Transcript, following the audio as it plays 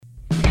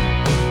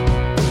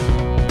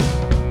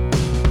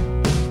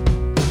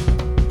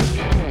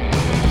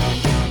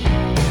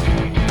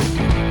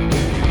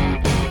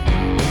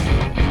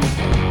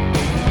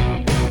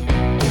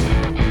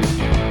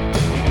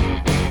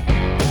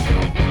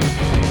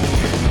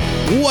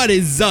What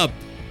is up,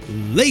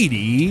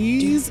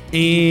 ladies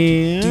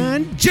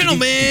and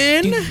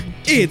gentlemen?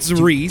 It's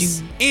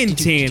Reese and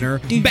Tanner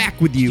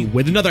back with you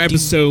with another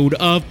episode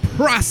of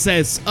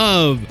Process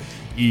of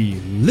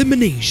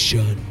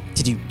Elimination.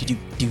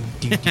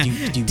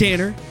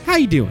 Tanner, how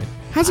you doing?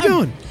 How's it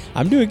going?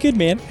 I'm doing good,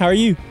 man. How are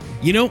you?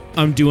 You know,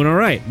 I'm doing all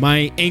right.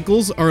 My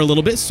ankles are a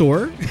little bit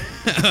sore.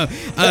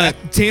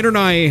 Tanner and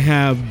I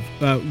have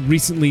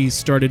recently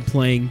started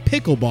playing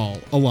pickleball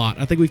a lot.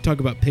 I think we've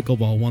talked about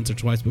pickleball once or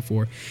twice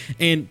before.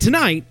 And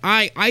tonight,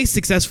 I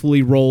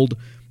successfully rolled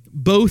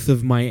both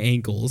of my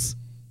ankles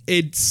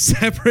at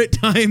separate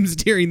times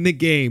during the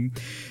game.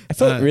 I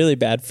felt really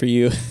bad for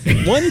you.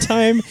 One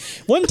time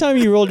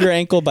you rolled your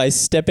ankle by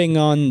stepping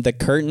on the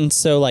curtain.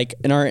 So like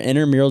in our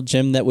intramural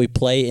gym that we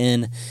play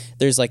in,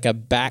 there's like a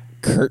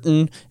back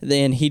curtain.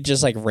 Then he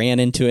just like ran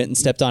into it and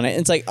stepped on it.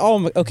 And it's like,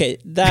 oh, okay,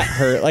 that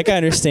hurt. Like I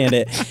understand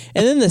it.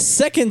 And then the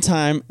second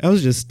time, I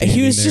was just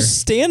just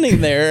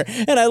standing there,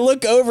 and I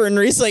look over and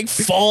Reese like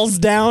falls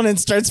down and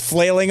starts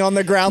flailing on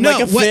the ground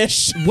like a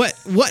fish. What?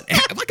 Like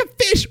a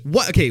fish?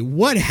 What? Okay,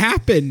 what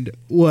happened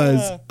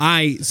was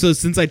so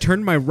since I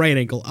turned my right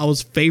ankle, I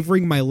was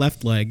favoring my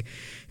left leg.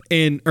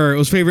 It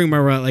was favoring my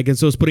right leg, and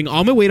so I was putting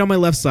all my weight on my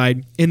left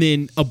side, and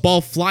then a ball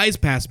flies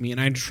past me,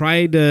 and I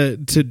tried to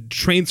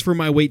transfer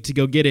my weight to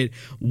go get it.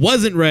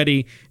 Wasn't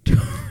ready.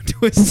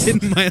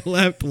 Twisted my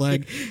left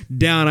leg.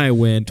 Down I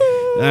went.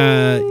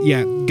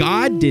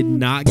 God did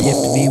not gift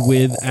me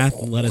with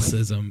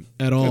athleticism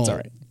at all. That's all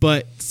right.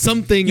 But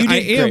something You did I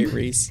am. great,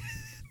 Reese.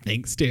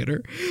 Thanks,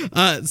 Tanner.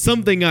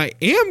 Something I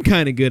am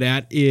kind of good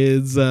at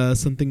is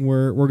something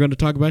we're going to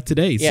talk about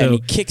today. Yeah, so and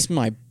he kicks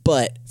my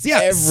butt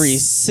every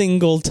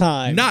single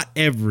time. Not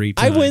every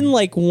time. I win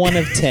like 1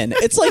 of 10.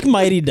 It's like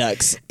Mighty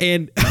Ducks.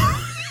 And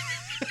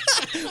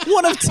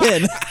 1 of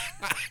 10.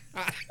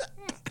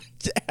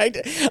 I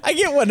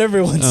get one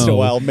every once in a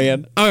while,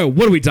 man. Oh,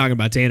 what are we talking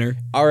about, Tanner?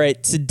 All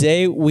right,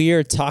 today we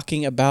are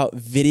talking about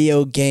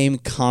video game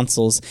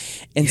consoles.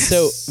 And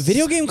so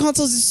video game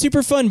consoles is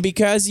super fun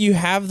because you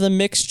have the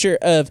mixture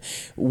of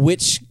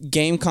which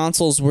game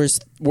consoles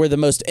were the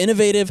most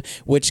innovative,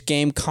 which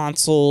game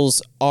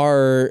consoles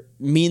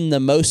mean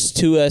the most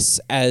to us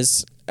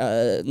as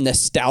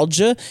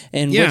nostalgia,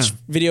 and which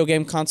video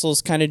game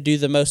consoles kind of do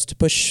the most to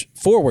push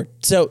forward.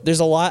 So there's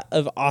a lot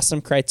of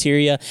awesome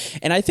criteria,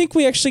 and I think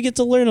we actually get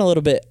to learn a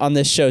little bit on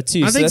this show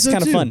too. So that's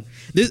kind of fun.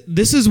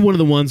 This is one of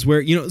the ones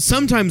where,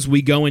 sometimes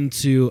we go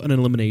into an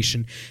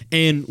elimination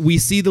and we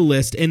see the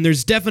list, and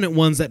there's definite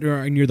ones that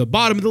are near the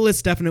bottom of the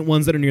list, definite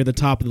ones that are near the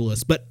top of the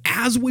list. But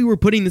as we were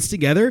putting this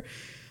together,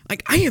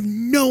 I have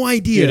no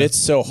idea. Dude, it's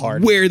so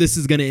hard. Where this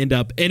is going to end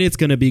up, and it's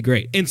going to be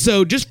great. And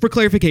so, just for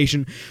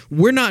clarification,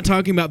 we're not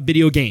talking about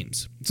video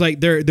games. It's like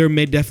there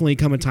may definitely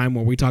come a time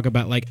where we talk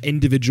about like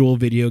individual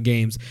video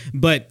games,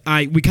 but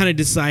we kind of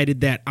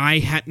decided that I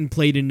hadn't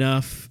played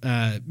enough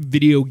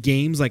video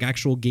games, like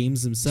actual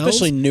games themselves,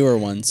 especially newer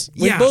ones.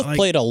 We both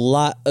played a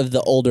lot of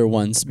the older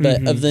ones,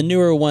 but of the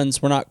newer ones,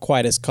 we're not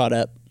quite as caught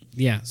up.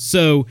 Yeah,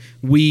 so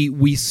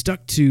we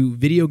stuck to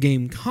video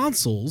game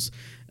consoles.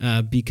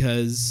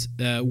 Because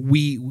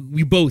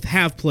we both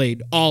have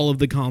played all of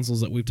the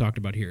consoles that we've talked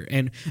about here.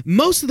 And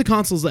most of the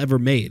consoles ever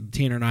made,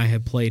 Tanner and I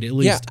have played at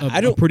least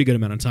a pretty good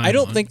amount of time. I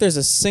don't think there's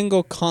a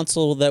single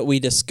console that we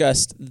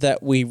discussed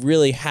that we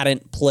really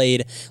hadn't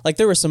played. Like,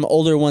 there were some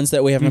older ones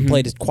that we haven't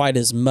played quite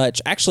as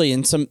much. Actually,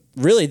 in some,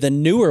 really, the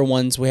newer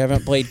ones we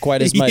haven't played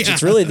quite as much.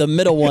 It's really the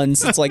middle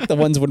ones. It's like the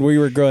ones when we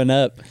were growing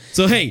up.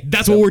 So, hey,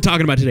 that's what we're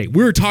talking about today.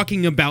 We're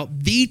talking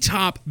about the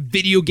top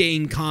video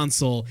game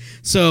console.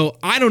 So,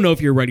 I don't know if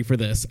you're ready for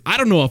this. I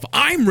don't know if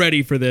I'm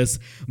ready for this,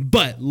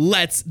 but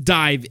let's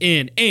dive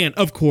in. And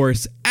of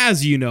course,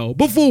 as you know,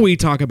 before we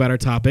talk about our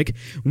topic,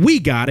 we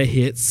gotta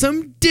hit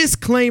some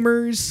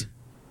disclaimers.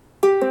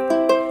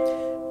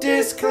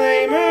 Disclaimers!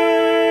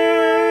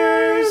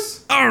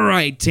 All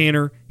right,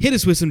 Tanner, hit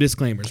us with some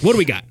disclaimers. What do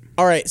we got?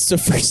 All right, so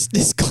first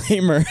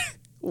disclaimer,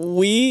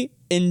 we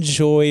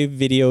enjoy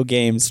video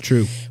games. It's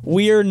true.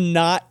 We are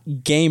not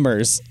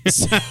gamers.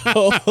 So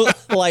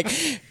like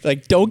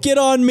don't get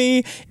on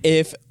me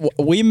if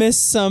we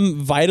miss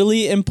some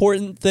vitally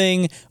important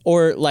thing,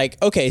 or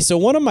okay, so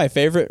one of my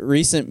favorite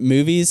recent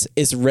movies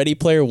is Ready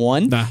Player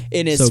One.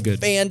 It is so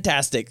good.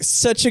 Fantastic.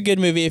 Such a good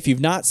movie. If you've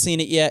not seen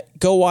it yet,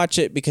 go watch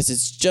it because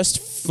it's just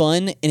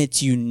fun and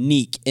it's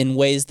unique in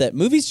ways that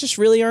movies just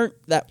really aren't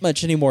that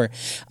much anymore.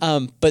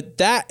 But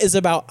that is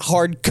about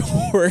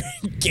hardcore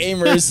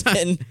gamers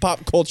and pop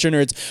culture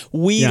nerds.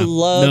 We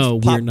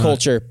love pop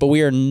culture, but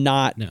we are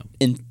not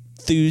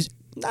enthused.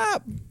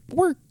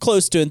 We're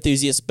close to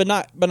enthusiasts, but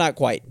not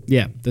quite.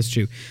 Yeah, that's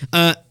true.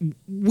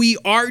 We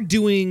are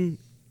doing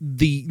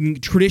the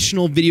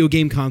traditional video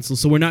game console,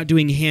 so we're not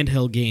doing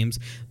handheld games.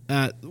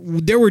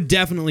 There were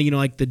definitely,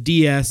 like the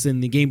DS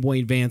and the Game Boy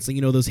Advance,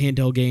 those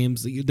handheld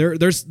games.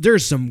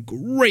 There's some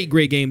great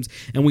games,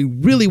 and we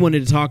really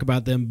wanted to talk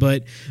about them,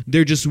 but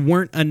there just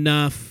weren't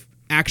enough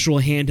actual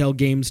handheld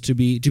games to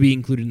be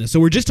included in this. So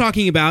we're just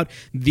talking about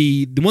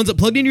the ones that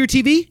plugged into your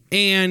TV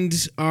and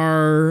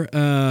are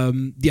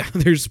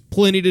there's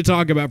plenty to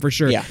talk about for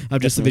sure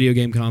of just the video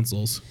game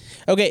consoles.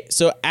 Okay,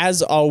 so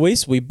as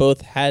always, we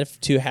both have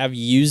to have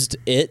used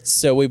it,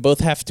 so we both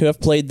have to have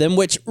played them,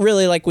 which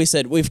really, like we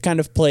said, we've kind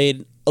of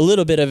played a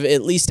little bit of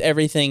at least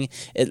everything,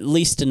 at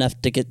least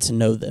enough to get to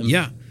know them.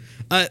 Yeah.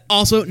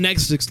 Also,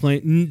 next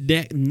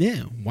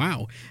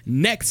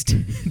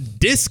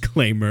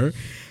disclaimer.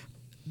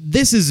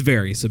 This is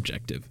very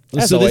subjective.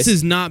 As always. This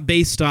is not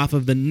based off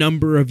of the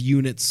number of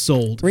units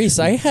sold. Reese,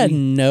 I had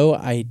no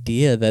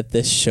idea that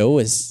this show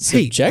was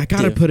subjective.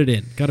 Hey, I gotta put it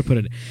in.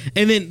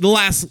 And then the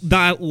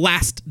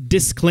last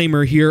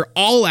disclaimer here: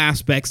 all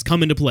aspects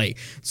come into play.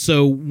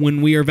 So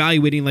when we are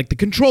evaluating like the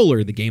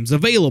controller, the games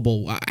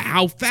available,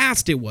 how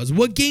fast it was,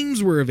 what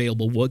games were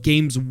available, what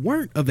games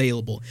weren't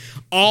available,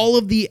 all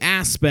of the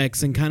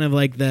aspects and kind of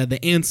like the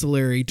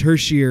ancillary,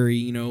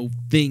 tertiary,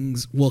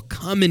 things will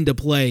come into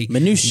play.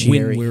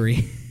 Minutiary. When we're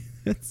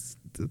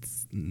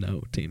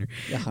no, Tanner.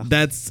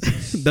 That's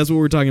what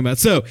we're talking about.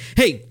 So,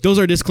 hey, those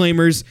are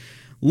disclaimers.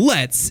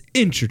 Let's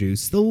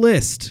introduce the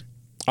list.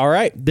 All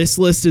right. This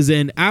list is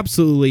in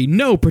absolutely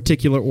no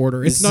particular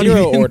order. It's Zero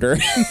not even, order.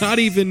 Not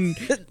even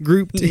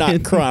grouped not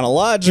in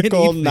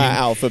chronological, anything. not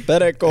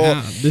alphabetical.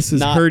 This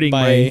is hurting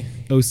my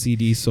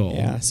OCD soul.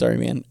 Yeah, sorry,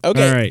 man.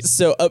 Okay, all right.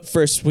 So up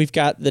first, we've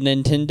got the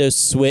Nintendo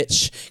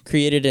Switch,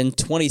 created in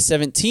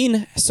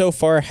 2017. So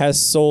far,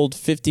 has sold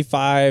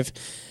 55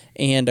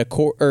 and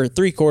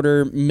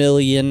 $750,000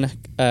 million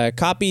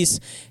copies.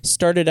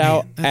 Started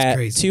out at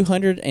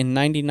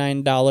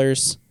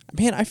 $299.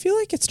 Man, I feel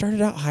like it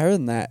started out higher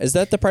than that. Is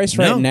that the price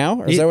right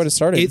now, or is that what it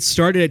started? It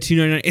started at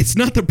 $299. It's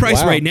not the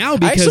price right now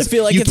because I actually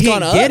feel like you it's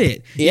can't gone up. get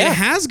it. Yeah. It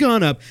has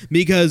gone up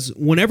because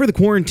whenever the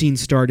quarantine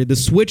started, the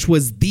Switch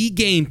was the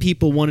game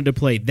people wanted to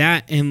play.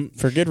 That and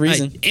for good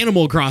reason.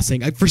 Animal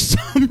Crossing. For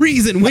some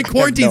reason, when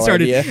quarantine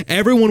started,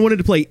 everyone wanted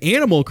to play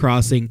Animal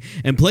Crossing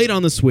and play it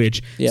on the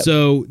Switch. Yep.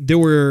 So there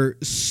were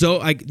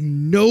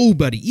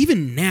nobody.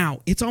 Even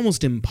now, it's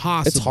almost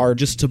impossible. It's hard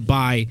just to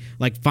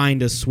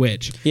find a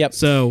Switch. Yep.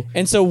 So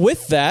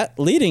with that,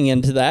 leading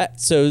into that,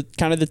 so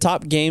kind of the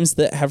top games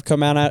that have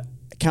come out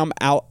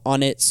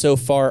on it so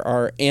far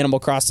are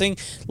Animal Crossing,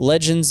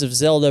 Legends of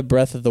Zelda,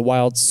 Breath of the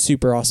Wild,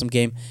 super awesome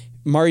game,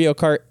 Mario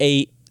Kart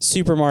 8,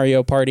 Super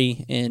Mario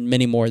Party, and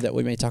many more that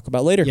we may talk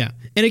about later. Yeah.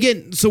 And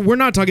again, so we're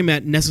not talking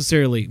about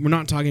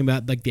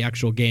like the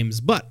actual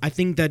games, but I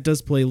think that does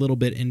play a little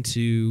bit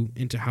into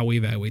how we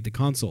evaluate the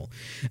console.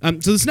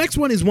 So this next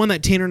one is one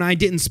that Tanner and I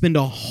didn't spend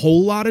a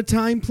whole lot of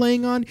time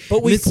playing on.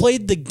 But we've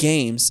played the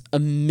games a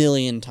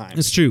million times.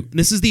 It's true.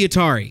 This is the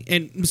Atari,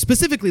 and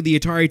specifically the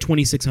Atari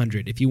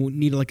 2600. If you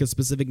need like a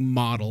specific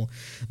model,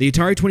 the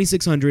Atari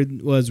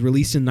 2600 was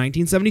released in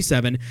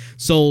 1977,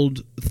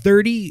 sold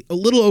a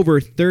little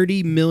over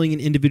 30 million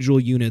individual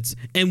units,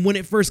 and when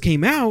it first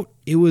came out,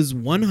 it was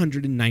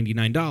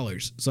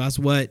 $199. So that's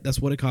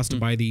what it cost to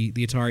buy the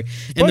Atari.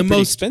 And the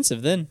most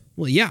expensive then.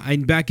 Well, yeah,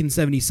 and back in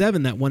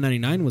 77, that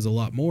 $199 was a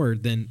lot more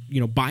than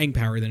buying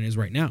power than it is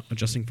right now,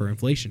 adjusting for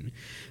inflation.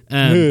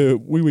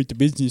 We went to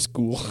business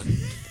school.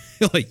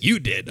 Like you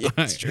did.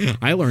 Yeah,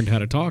 I learned how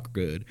to talk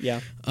good. Yeah.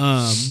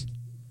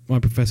 My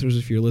professors,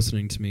 if you're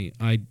listening to me,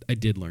 I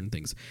did learn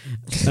things.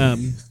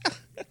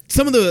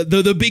 Some of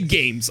the big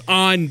games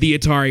on the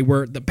Atari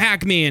were the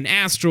Pac-Man,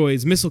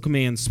 Asteroids, Missile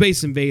Command,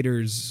 Space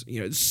Invaders.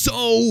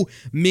 So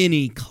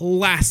many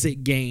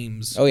classic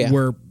games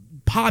were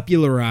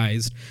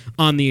popularized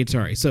on the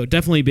Atari. So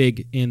definitely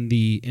big in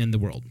the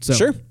world. So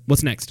sure.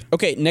 What's next?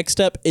 Okay,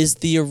 next up is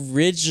the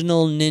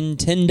original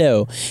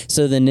Nintendo.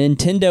 So the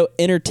Nintendo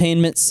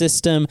Entertainment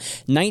System,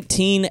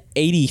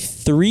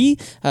 1983.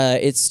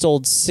 It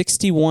sold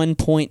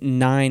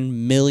 61.9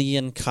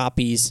 million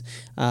copies.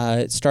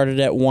 It started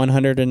at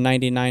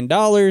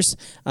 $199,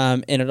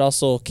 and it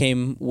also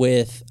came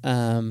with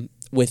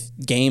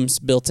games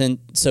built in,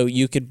 so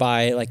you could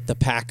buy like the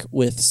pack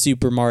with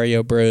Super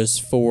Mario Bros.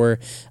 For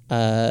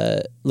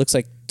looks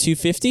like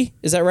 $250.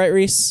 Is that right,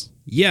 Reese?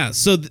 Yeah,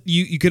 so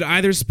you could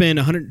either spend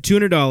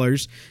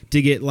 $200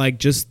 to get like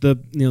just the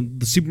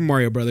Super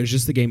Mario Brothers,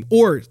 just the game,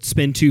 or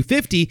spend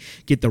 $250,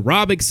 get the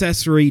Rob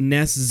accessory,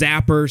 NES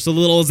Zapper, so the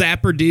little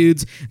Zapper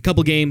dudes, a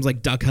couple games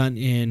like Duck Hunt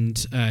and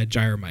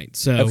Gyromite.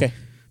 So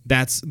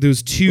that's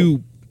those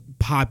two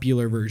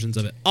popular versions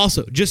of it.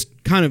 Also, just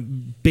kind of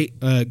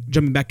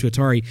jumping back to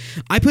Atari,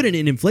 I put in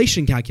an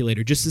inflation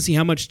calculator just to see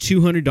how much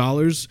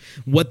 $200,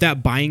 what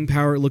that buying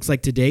power looks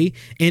like today,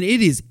 and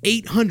it is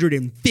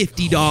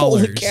 $850.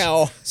 Holy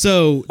cow.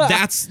 So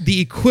that's the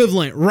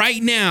equivalent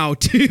right now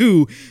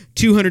to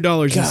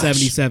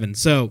 $200.77.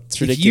 So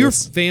if your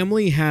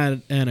family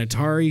had an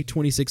Atari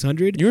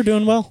 2600, you were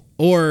doing well.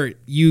 Or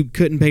you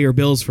couldn't pay your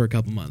bills for a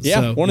couple months. Yeah,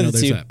 so, one of the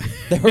two.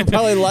 There were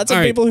probably lots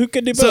of people who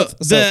could do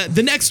both. So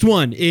the next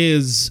one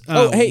is...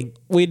 hey,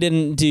 we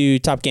didn't do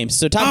top games.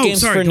 So top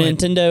games for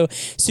Nintendo,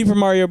 Super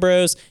Mario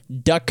Bros.,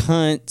 Duck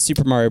Hunt,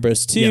 Super Mario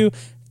Bros. 2,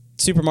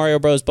 Super Mario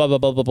Bros., blah, blah,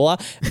 blah, blah, blah.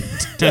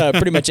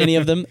 Pretty much any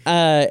of them.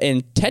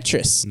 And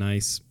Tetris.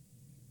 Nice.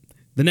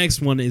 The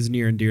next one is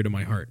near and dear to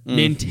my heart.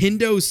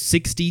 Nintendo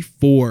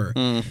 64.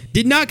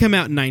 Did not come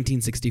out in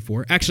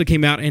 1964. Actually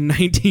came out in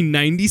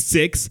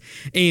 1996.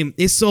 And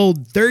it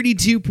sold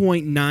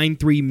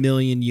 32.93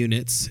 million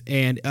units.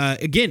 And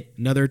again,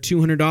 another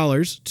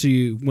 $200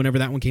 to whenever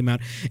that one came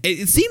out.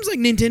 It seems like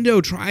Nintendo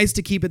tries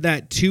to keep it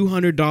that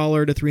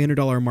 $200 to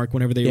 $300 mark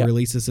whenever they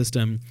release a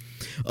system.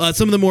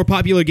 Some of the more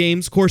popular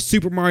games, of course,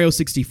 Super Mario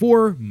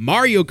 64,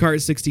 Mario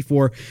Kart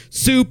 64,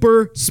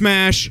 Super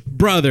Smash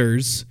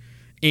Brothers.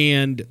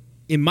 And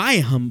in my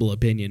humble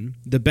opinion,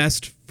 the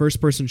best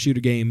first-person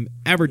shooter game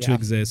ever to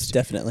exist.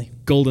 Definitely.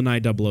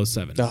 GoldenEye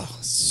 007. Oh,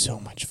 so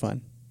much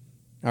fun.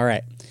 All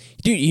right.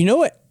 Dude, you know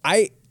what?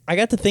 I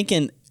got to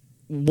thinking,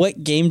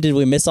 what game did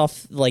we miss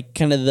off, like,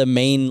 kind of the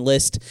main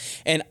list?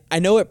 And I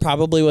know it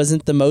probably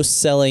wasn't the most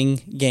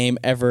selling game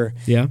ever.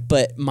 Yeah.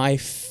 But my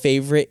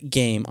favorite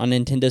game on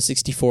Nintendo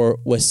 64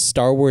 was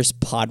Star Wars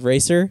Pod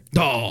Racer.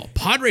 Oh,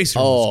 Pod Racer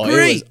was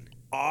great. It was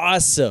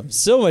awesome.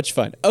 So much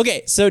fun.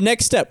 Okay, so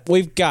next up,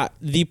 we've got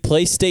the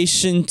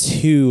PlayStation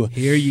 2.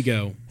 Here you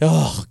go.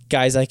 Oh,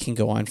 guys, I can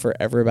go on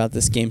forever about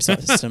this game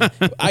system.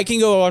 I can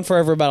go on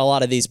forever about a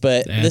lot of these,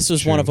 but this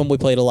was one of them we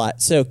played a lot.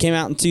 So, came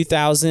out in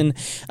 2000,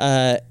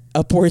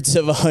 upwards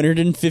of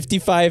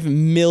 155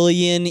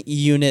 million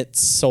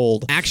units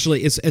sold.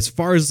 Actually, as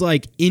far as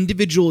like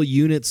individual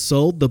units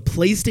sold, the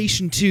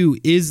PlayStation 2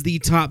 is the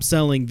top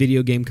selling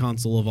video game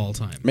console of all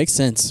time. Makes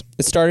sense.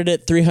 It started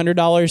at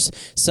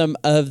 $300. Some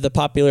of the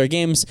popular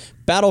games: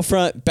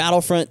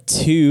 Battlefront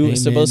 2,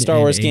 so both Star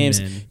Wars games.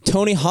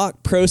 Tony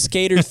Hawk Pro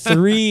Skater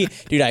 3.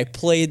 Dude, I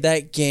played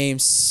that game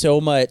so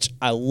much.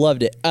 I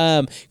loved it.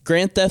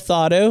 Grand Theft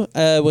Auto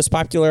was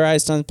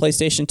popularized on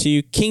PlayStation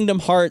 2. Kingdom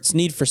Hearts,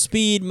 Need for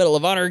Speed, Medal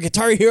of Honor,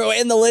 Guitar Hero,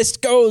 and the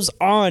list goes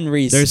on,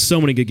 Reese. There's so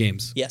many good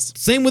games. Yes.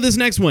 Same with this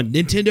next one,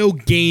 Nintendo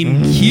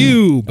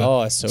GameCube.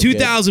 Oh, it's so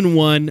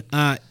 2001.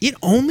 It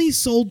only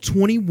sold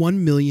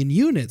 21 million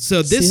units.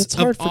 So this it's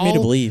hard for me to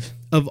believe.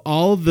 Of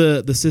all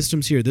the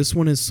systems here, this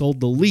one has sold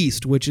the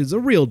least, which is a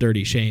real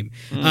dirty shame.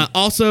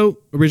 Also,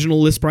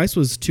 original list price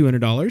was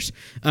 $200.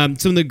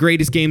 Some of the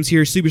greatest games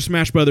here: Super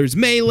Smash Brothers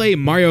Melee,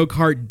 Mario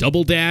Kart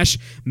Double Dash,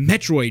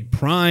 Metroid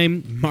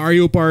Prime,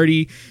 Mario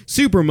Party,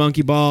 Super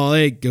Monkey Ball.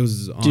 It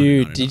goes on.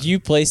 Dude, did you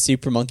play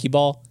Super Monkey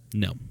Ball?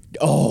 No.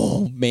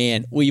 Oh,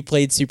 man. We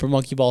played Super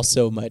Monkey Ball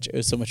so much. It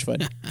was so much fun.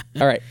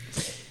 All right.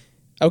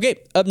 Okay,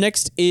 up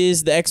next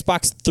is the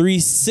Xbox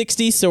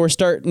 360. So we're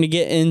starting to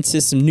get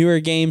into some newer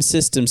game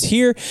systems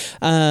here.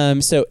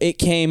 So it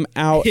came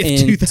out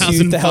in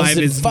 2005.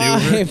 Is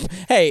newer.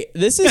 Hey,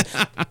 this is,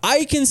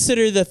 I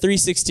consider the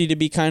 360 to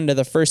be kind of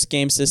the first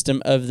game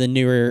system of the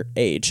newer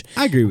age.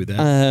 I agree with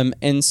that.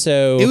 And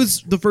so it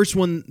was the first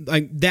one,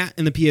 like that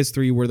and the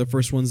PS3 were the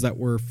first ones that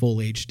were full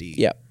HD.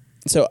 Yeah.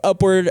 So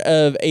upward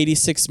of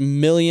 86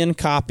 million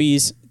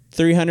copies.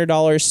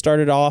 $300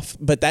 started off,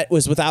 but that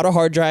was without a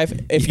hard drive.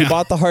 If you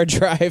bought the hard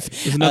drive,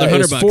 it was another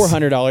 $100.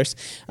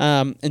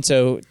 $400. And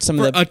so some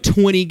for of the a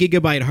 20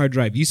 gigabyte hard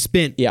drive, you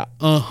spent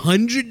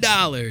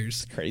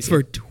 $100 Crazy.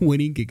 for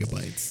 20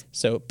 gigabytes.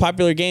 So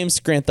popular games: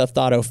 Grand Theft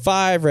Auto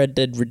 5, Red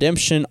Dead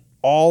Redemption,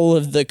 all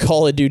of the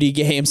Call of Duty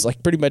games,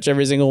 like pretty much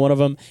every single one of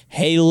them.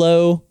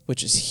 Halo,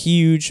 which is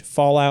huge.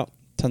 Fallout,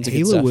 tons of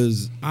good stuff.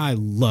 I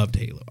loved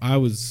Halo. I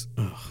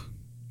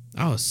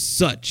was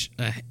such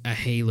a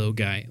Halo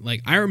guy.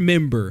 Like, I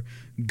remember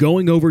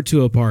going over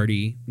to a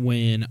party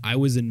when I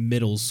was in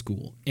middle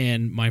school,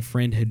 and my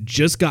friend had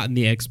just gotten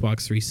the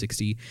Xbox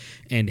 360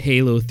 and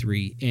Halo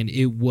 3, and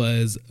it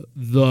was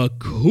the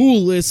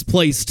coolest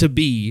place to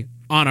be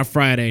on a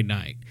Friday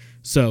night.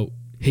 So,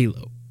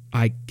 Halo.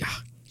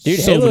 Dude,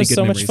 Halo is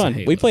so much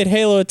fun. We played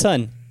Halo a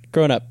ton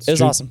growing up. It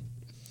was awesome.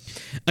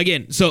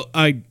 Again, so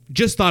I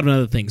just thought of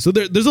another thing. So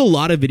there's a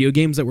lot of video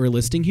games that we're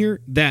listing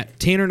here that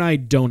Tanner and I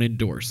don't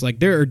endorse. Like,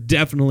 there are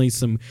definitely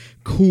some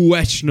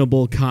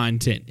questionable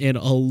content in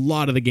a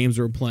lot of the games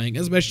we're playing,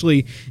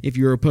 especially if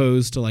you're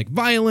opposed to like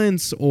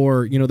violence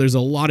or, there's a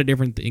lot of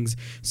different things.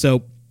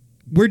 So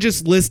we're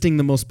just listing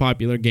the most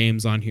popular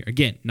games on here.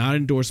 Again, not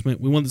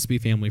endorsement. We want this to be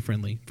family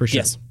friendly for sure.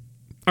 Yes.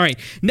 All right,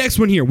 next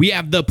one here. We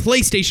have the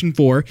PlayStation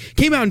 4.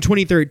 Came out in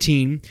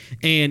 2013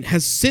 and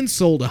has since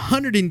sold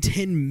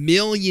 110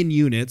 million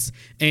units,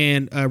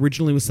 and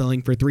originally was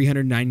selling for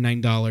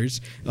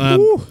 $399.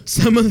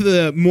 Some of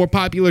the more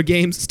popular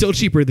games, still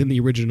cheaper than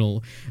the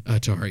original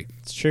Atari.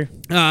 It's true.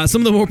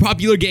 Some of the more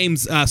popular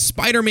games,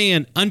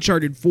 Spider-Man,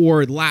 Uncharted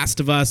 4,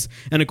 Last of Us,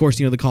 and of course,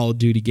 the Call of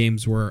Duty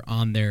games were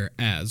on there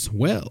as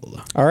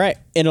well. All right,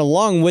 and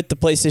along with the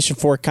PlayStation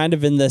 4, kind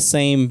of in the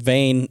same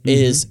vein,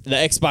 is the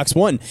Xbox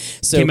One.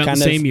 So came out the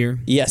same year.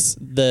 Yes,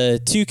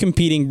 the two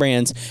competing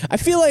brands. I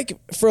feel like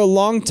for a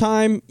long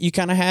time, you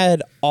kind of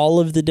had all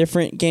of the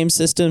different game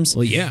systems.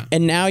 Well, yeah.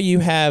 And now you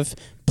have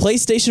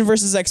PlayStation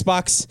versus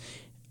Xbox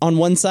on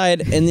one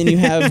side, and then you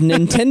have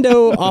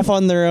Nintendo off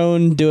on their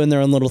own, doing their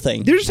own little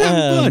thing. They're just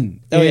having fun.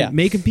 Oh, yeah.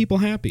 Making people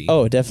happy.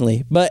 Oh,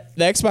 definitely. But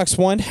the Xbox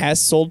One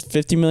has sold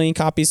 50 million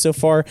copies so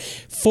far.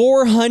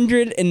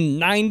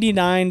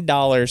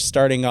 $499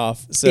 starting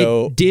off.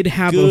 So it did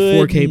have a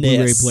 4K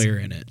Blu-ray player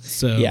in it.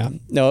 So yeah.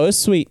 No, it was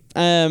sweet.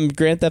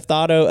 Grand Theft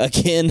Auto,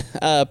 again,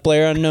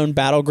 PlayerUnknown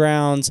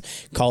Battlegrounds,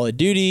 Call of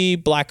Duty,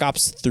 Black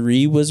Ops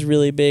 3 was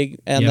really big,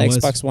 and the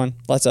Xbox One,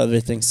 lots of other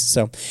things.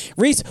 So,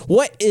 Reese,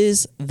 what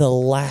is the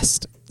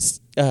last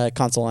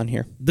console on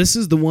here? This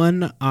is the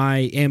one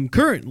I am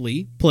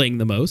currently playing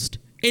the most,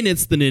 and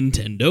it's the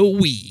Nintendo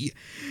Wii.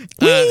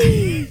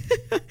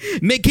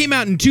 It came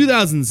out in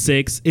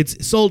 2006.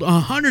 It's sold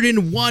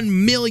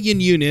 101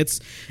 million units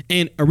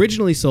and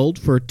originally sold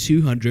for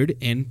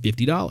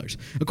 $250.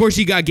 Of course,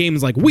 you got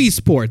games like Wii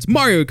Sports,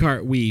 Mario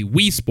Kart Wii,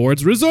 Wii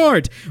Sports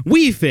Resort,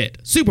 Wii Fit,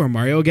 Super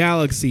Mario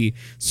Galaxy,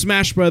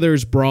 Smash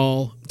Brothers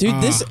Brawl. Dude,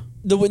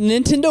 the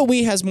Nintendo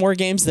Wii has more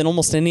games than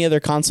almost any other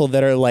console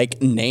that are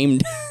like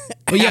named.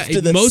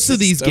 Most of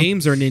these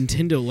games are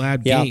Nintendo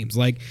Lab games.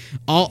 Like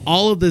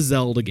all of the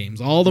Zelda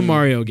games, all the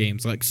Mario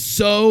games, like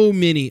so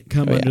many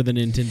come under the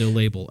Nintendo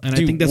label. And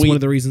I think that's one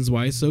of the reasons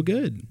why it's so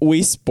good.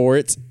 Wii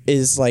Sports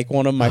is like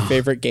one of my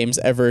favorite games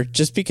ever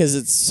just because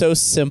it's so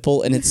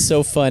simple and it's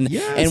so fun.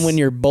 Yes. And when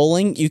you're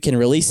bowling, you can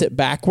release it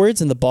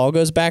backwards and the ball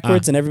goes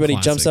backwards and everybody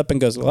jumps up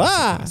and goes,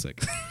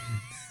 Classic.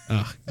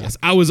 Yes,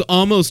 I was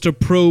almost a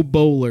pro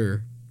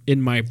bowler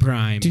in my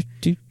prime,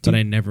 but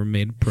I never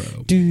made pro.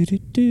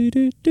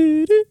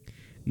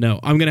 No,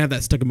 I'm going to have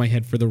that stuck in my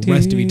head for the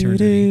rest of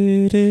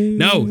eternity.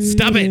 No,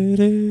 stop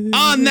it.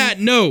 On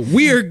that note,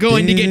 we are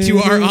going to get to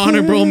our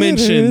honorable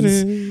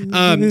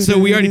mentions. So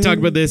we already talked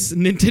about this.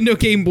 Nintendo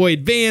Game Boy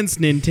Advance,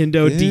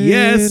 Nintendo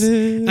DS,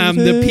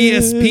 the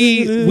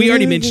PSP. We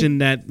already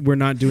mentioned that we're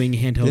not doing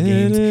handheld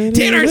games.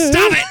 Tanner,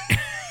 stop it.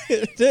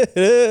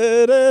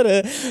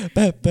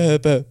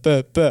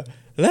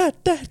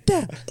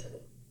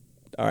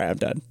 All right, I'm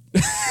done.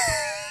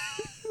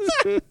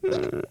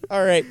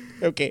 All right,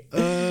 okay.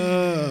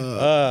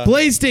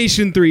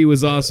 PlayStation 3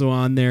 was also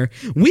on there.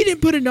 We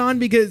didn't put it on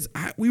because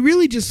we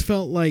really just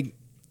felt like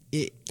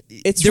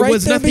there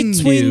was nothing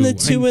between the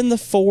 2 and the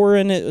 4,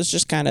 and it was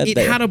just kind of. It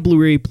had a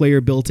Blu-ray player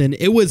built in.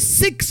 It was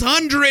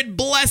 $600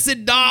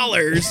 blessed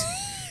dollars.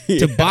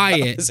 To buy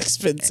it. It's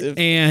expensive.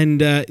 And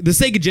the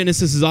Sega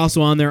Genesis is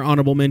also on there,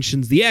 honorable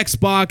mentions. The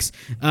Xbox,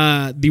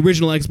 the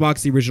original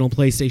Xbox, the original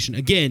PlayStation.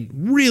 Again,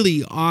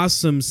 really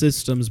awesome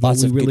systems, but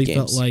we really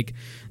felt like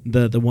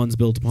the ones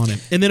built upon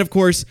it. And then, of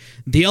course,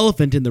 the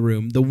elephant in the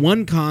room, the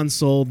one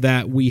console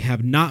that we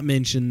have not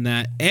mentioned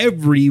that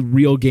every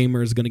real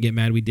gamer is going to get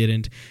mad we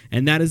didn't,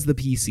 and that is the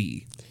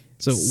PC.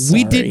 So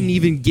we didn't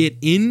even get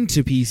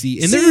into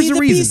PC, and there's a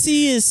reason. The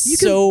PC is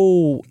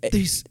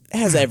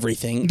has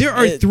everything. There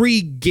are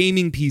 3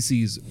 gaming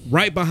PCs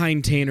right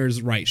behind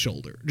Tanner's right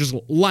shoulder, just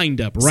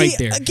lined up right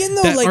there. Again,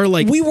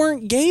 though, we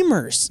weren't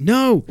gamers.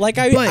 No,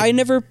 I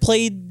never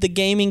played the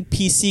gaming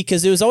PC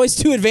because it was always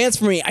too advanced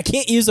for me. I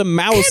can't use a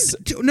mouse.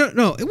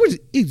 No, it was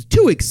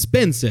too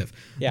expensive.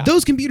 Yeah.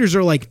 Those computers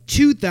are like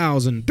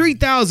 $2,000,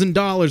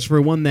 $3,000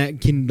 for one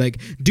that can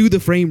like do the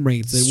frame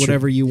rates and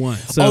whatever you want.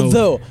 So,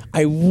 although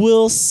I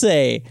will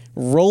say,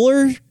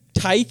 Roller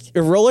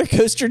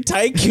Coaster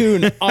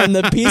Tycoon on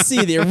the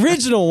PC, the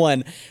original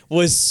one,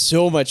 was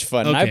so much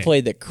fun. Okay. I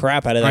played the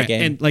crap out of that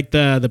game. And like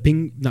the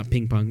ping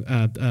pong,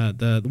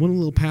 the one with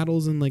little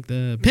paddles and like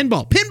the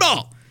pinball.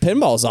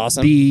 Pinball's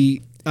awesome.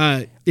 The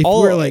the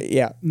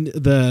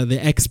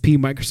XP,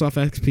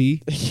 Microsoft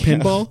XP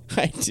pinball.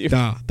 I do.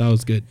 That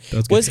was good.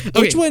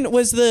 Which one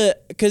was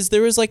because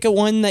there was like a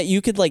one that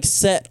you could like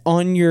set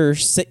on your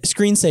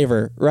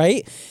screensaver,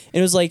 right? And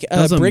it was like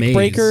a Brick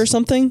Breaker or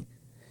something.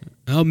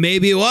 Oh,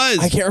 maybe it was.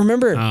 I can't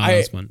remember. That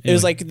was fun. It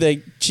was like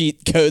the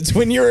cheat codes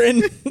when you were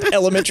in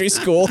elementary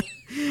school.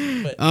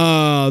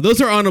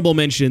 Those are honorable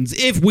mentions.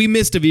 If we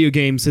missed a video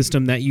game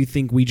system that you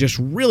think we just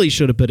really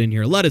should have put in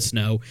here, let us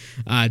know.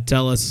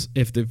 Tell us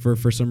if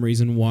for some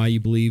reason why you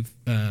believe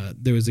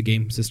there was a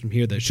game system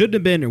here that shouldn't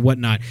have been or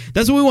whatnot.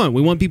 That's what we want.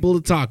 We want people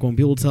to talk. We want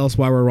people to tell us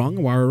why we're wrong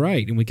and why we're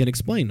right, and we can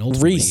explain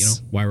ultimately,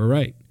 why we're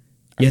right.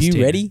 Are you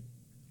ready?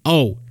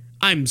 Oh,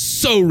 I'm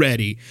so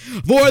ready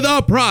for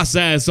the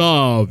process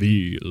of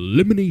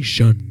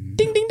elimination.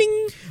 Ding, ding,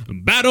 ding.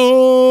 Battle.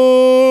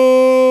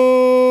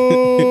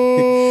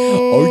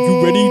 Are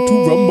you ready to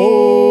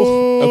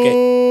rumble? Okay.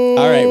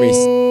 All right,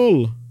 Reese.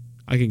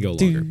 I can go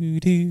longer.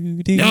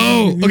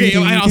 No. Okay,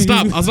 I'll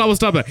stop. I'll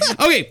stop it.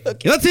 Okay,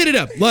 let's hit it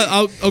up.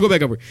 I'll go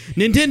back over.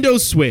 Nintendo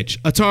Switch,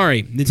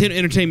 Atari, Nintendo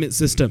Entertainment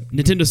System,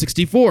 Nintendo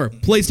 64,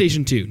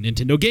 PlayStation 2,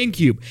 Nintendo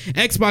GameCube,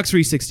 Xbox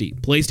 360,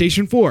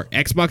 PlayStation 4,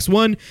 Xbox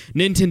One,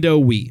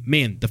 Nintendo Wii.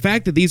 Man, the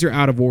fact that these are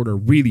out of order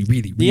really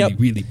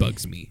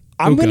bugs me.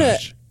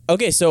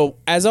 Okay, so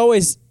as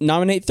always,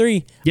 nominate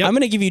 3. Yep. I'm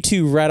going to give you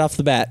 2 right off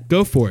the bat.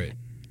 Go for it.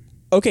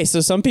 Okay,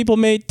 so some people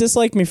may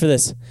dislike me for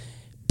this.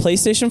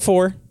 PlayStation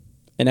 4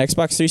 and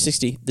Xbox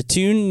 360, the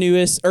 2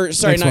 newest, or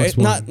sorry,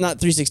 not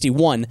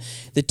 361,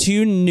 the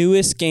 2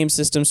 newest game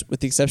systems, with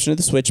the exception of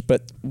the Switch,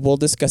 but we'll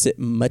discuss it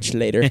much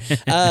later.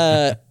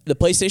 The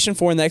PlayStation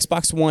 4 and the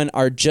Xbox One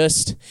are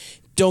just,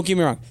 don't get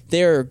me wrong,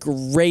 they are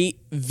great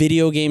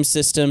video game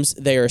systems.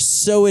 They are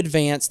so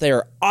advanced. They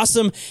are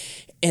awesome.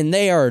 And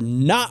they are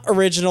not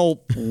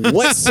original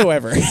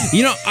whatsoever.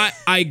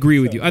 I agree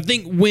with you. I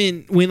think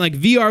when like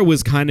VR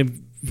was kind of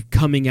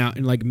coming out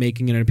and like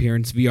making an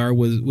appearance, VR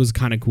was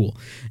kind of cool.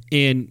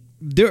 And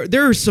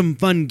there are some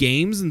fun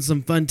games and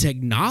some fun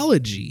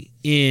technology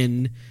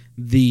in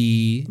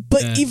the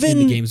in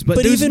the games.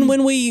 But even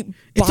when we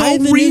buy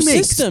the new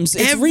systems,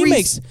 it's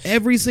remakes.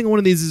 Every single one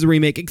of these is a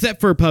remake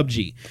except for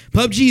PUBG.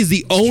 PUBG is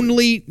the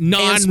only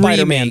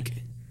non-remake.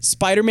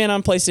 Spider-Man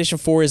on PlayStation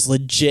 4 is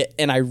legit,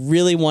 and I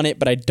really want it,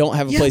 but I don't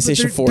have a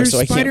PlayStation 4, so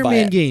I can't buy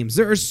Spider-Man it. games.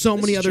 There are so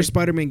many other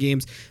Spider-Man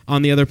games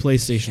on the other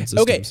PlayStation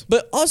systems. Okay,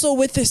 but also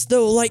with this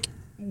though, like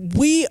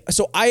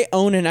I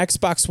own an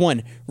Xbox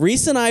One.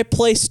 Reese and I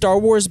play Star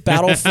Wars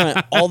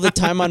Battlefront all the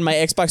time on my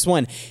Xbox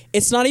One.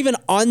 It's not even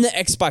on the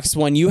Xbox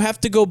One. You have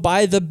to go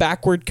buy the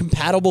backward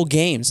compatible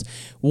games.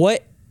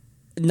 Not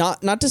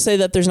to say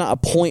that there's not a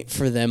point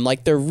for them.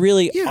 Like they're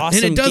really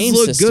awesome. And it does game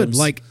look systems. good.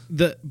 Like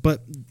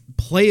but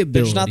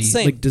playability, not the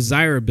same. like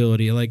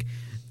desirability, like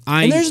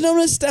and there's no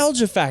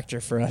nostalgia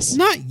factor for us.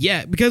 Not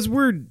yet, because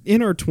we're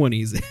in our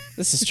 20s.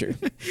 This is true.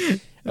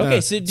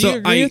 Okay, so do you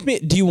agree with me?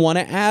 Do you want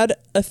to add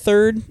a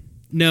third?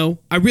 No,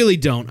 I really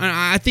don't.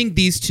 I think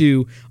these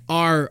two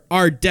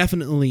are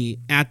definitely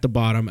at the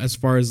bottom as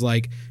far as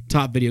like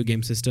top video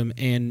game system,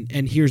 and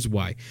here's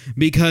why.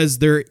 Because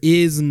there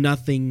is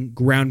nothing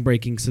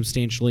groundbreaking,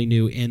 substantially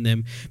new in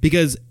them.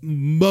 Because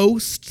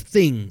most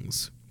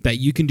things that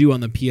you can do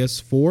on the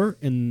PS4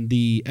 and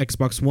the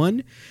Xbox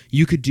One,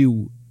 you could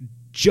do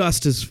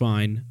just as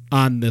fine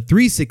on the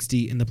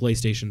 360 and the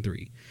PlayStation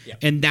 3. Yep.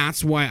 And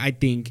that's why I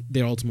think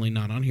they're ultimately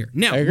not on here.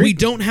 Now, we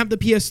don't have the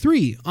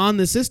PS3 on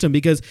the system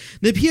because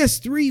the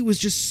PS3 was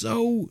just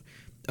so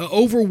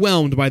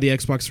overwhelmed by the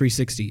Xbox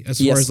 360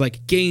 as far as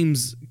like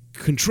games,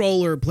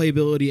 controller,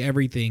 playability,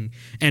 everything,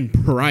 and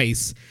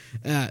price.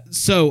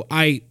 So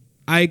I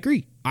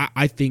agree.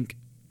 I think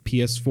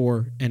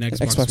PS4 and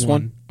Xbox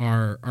One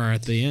are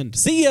at the end.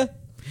 See ya.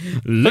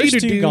 Later, First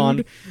two dude.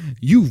 gone.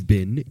 You've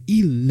been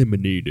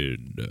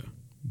eliminated.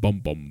 Bum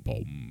bum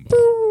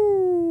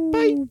bum.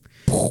 Bye.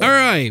 All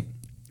right.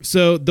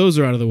 So those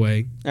are out of the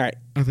way. All right.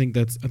 I think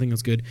that's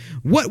good.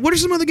 What are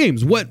some other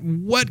games? What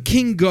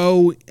can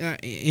go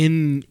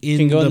in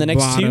the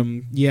next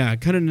bottom? two? Yeah,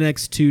 kind of the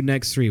next two,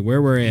 next three.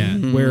 Where we're at?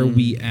 Where are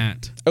we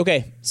at?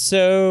 Okay,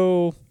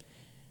 so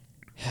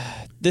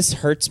this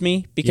hurts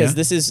me because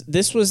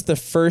this was the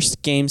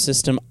first game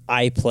system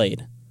I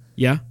played.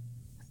 Yeah.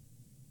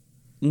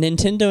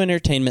 Nintendo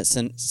Entertainment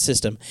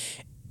System.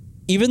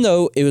 Even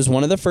though it was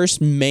one of the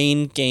first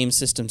main game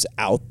systems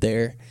out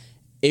there,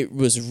 it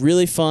was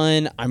really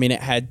fun. I mean,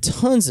 it had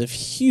tons of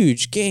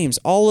huge games.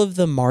 All of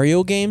the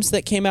Mario games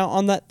that came out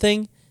on that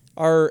thing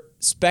are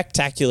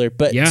spectacular.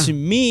 But to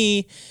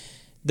me,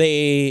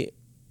 they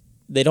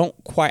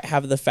don't quite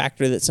have the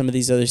factor that some of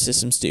these other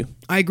systems do.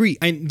 I agree.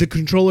 The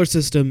controller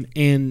system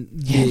and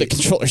the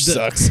controller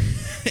sucks.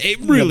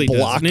 It really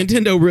does.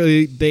 Nintendo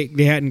really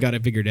they hadn't got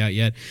it figured out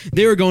yet.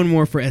 They were going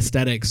more for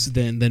aesthetics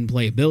than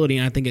playability,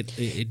 and I think it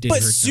did.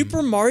 But hurt Super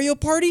them. Mario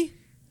Party,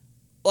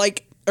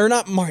 or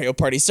not Mario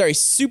Party. Sorry,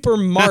 Super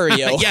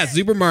Mario. Yeah,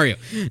 Super Mario.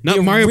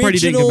 Not Mario Party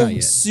didn't come out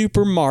yet.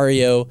 Super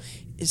Mario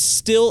is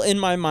still in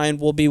my mind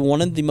will be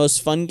one of the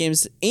most fun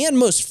games and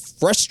most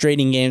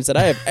frustrating games that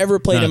I have ever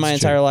played in my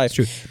entire life.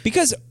 It's true.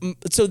 Because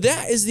so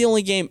that is the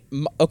only game.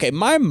 Okay,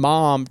 my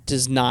mom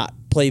does not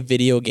play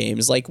video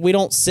games. Like we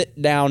don't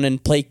sit down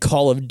and play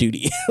Call of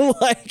Duty.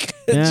 Like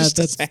it just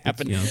doesn't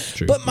happen. Yeah, that's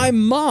true. But my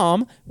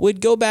mom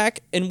would go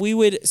back and we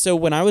would. So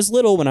when I was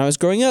little, when I was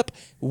growing up,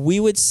 we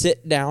would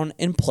sit down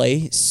and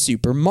play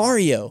Super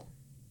Mario.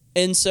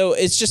 And so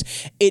it's just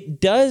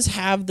it does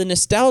have the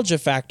nostalgia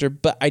factor,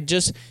 but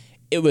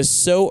it was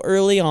so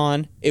early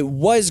on. It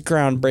was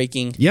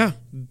groundbreaking. Yeah.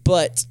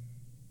 But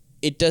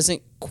it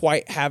doesn't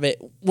quite have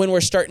it when we're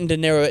starting to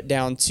narrow it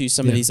down to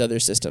some of these other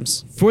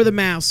systems. For the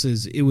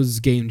masses, it was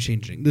game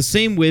changing. The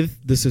same with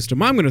the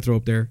system I'm going to throw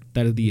up there,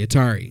 that is the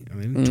Atari. I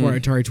mean,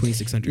 Atari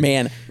 2600.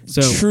 Man,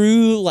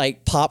 true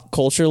like pop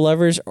culture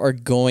lovers are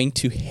going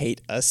to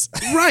hate us.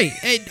 Right.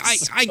 And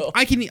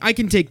I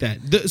can take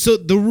that. So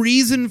the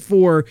reason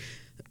for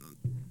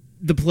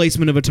the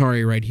placement of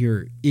Atari right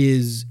here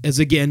is, as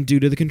again, due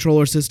to the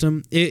controller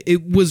system.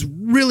 It was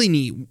really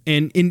neat,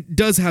 and it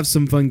does have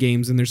some fun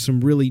games, and there's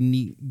some really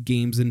neat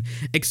games and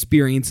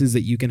experiences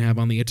that you can have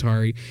on the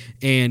Atari,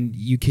 and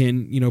you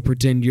can,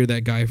 pretend you're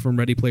that guy from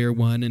Ready Player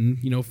One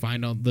and,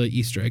 find all the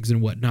Easter eggs and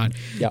whatnot.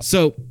 Yep.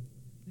 So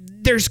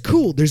there's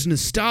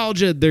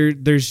nostalgia,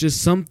 there's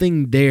just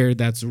something there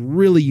that's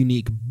really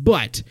unique,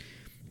 but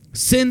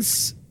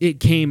since it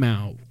came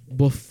out,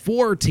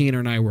 before Tanner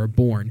and I were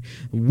born,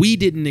 we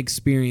didn't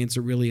experience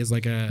it really as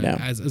like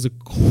as a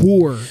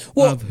core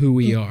of who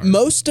we are.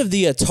 Most of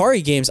the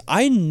Atari games,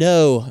 I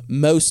know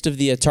most of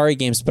the Atari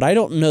games, but I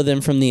don't know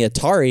them from the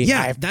Atari.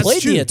 Yeah, I've that's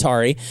played true. the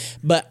Atari,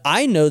 but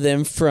I know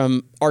them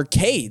from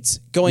arcades,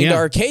 going to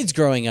arcades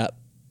growing up.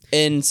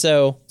 And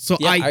so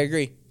I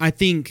agree. I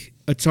think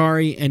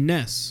Atari and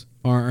NES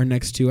are our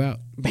next two out.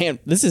 Man,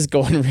 this is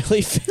going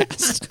really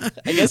fast.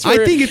 I guess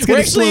I think it's we're gonna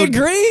actually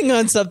agreeing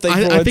on something.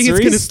 I think it's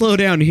going to slow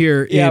down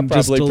here in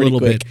just a little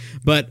bit.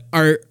 But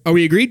are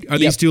we agreed? Are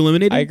these two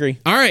eliminated? I agree.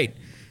 All right.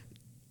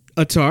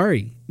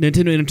 Atari,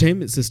 Nintendo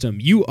Entertainment System,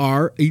 you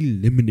are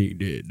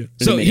eliminated.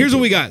 So here's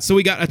what we got. So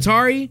we got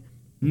Atari,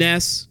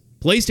 NES,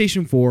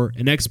 PlayStation 4,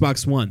 and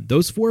Xbox One.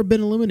 Those 4 have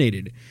been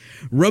eliminated.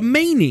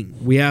 Remaining,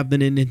 we have the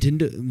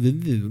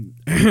Nintendo...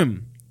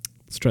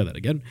 Let's try that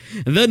again.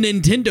 The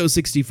Nintendo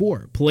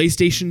 64,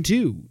 PlayStation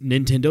 2,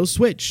 Nintendo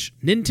Switch,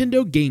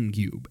 Nintendo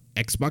GameCube,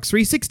 Xbox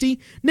 360,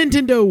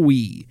 Nintendo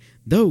Wii.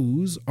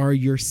 Those are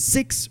your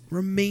 6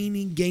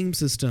 remaining game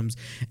systems.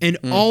 And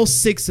all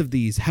 6 of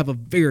these have a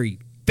very,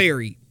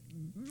 very,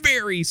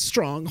 very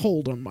strong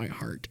hold on my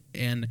heart.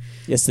 And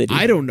yes, they do.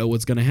 I don't know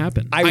what's going to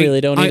happen. I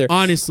really don't either. I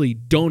honestly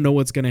don't know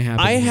what's going to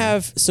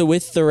happen. So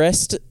with the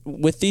rest,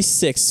 with these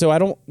 6, so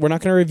we're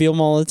not going to reveal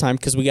them all the time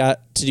because we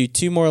got to do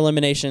 2 more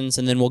eliminations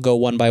and then we'll go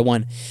one by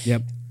one.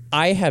 Yep.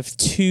 I have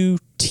 2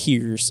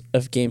 tiers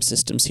of game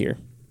systems here.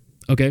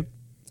 Okay.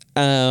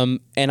 And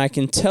I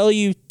can tell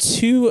you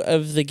 2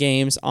 of the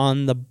games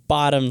on the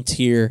bottom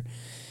tier.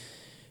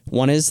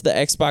 One is the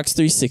Xbox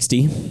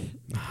 360.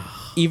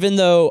 Even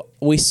though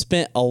we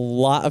spent a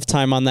lot of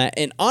time on that.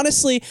 And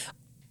honestly,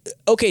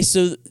 okay,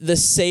 so the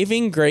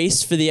saving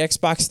grace for the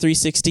Xbox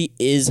 360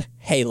 is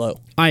Halo.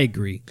 I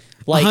agree.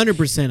 Like,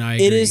 100% I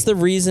agree. It is the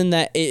reason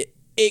that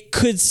it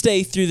could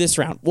stay through this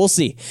round. We'll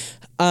see.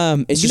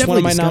 It's just one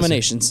of my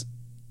nominations.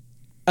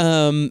 So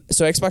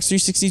Xbox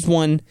 360 is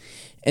one.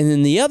 And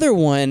then the other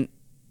one,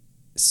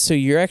 so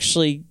you're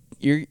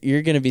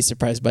going to be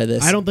surprised by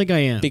this. I don't think I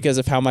am. Because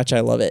of how much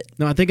I love it.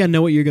 No, I think I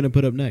know what you're going to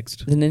put up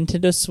next. The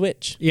Nintendo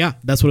Switch. Yeah,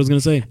 that's what I was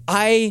going to say.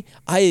 I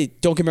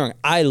don't get me wrong.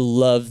 I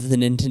love the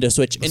Nintendo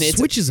Switch. The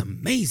Switch is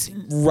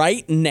amazing.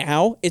 Right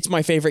now, it's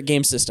my favorite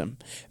game system.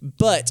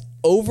 But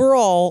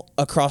overall,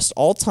 across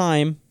all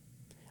time,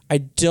 I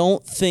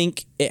don't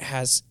think it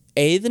has,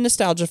 the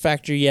nostalgia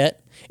factor yet.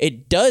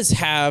 It does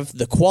have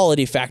the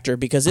quality factor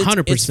because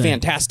it's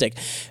fantastic.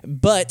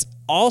 But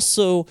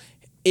also,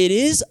 it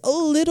is a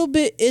little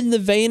bit in the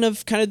vein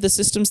of kind of the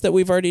systems that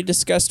we've already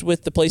discussed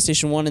with the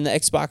PlayStation 1 and the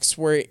Xbox,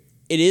 where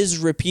it is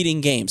repeating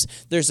games.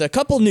 There's a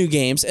couple new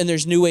games, and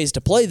there's new ways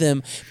to play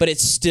them, but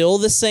it's still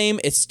the same.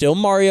 It's still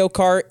Mario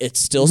Kart. It's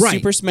still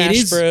Super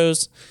Smash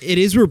Bros. It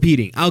is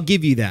repeating. I'll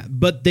give you that.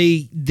 But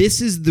this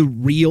is the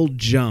real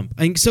jump.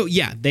 So,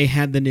 yeah, they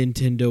had the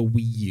Nintendo Wii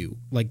U.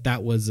 Like,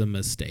 that was a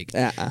mistake.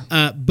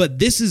 But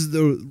this is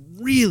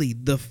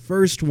the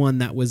first one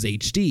that was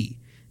HD.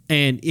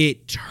 And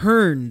it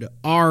turned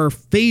our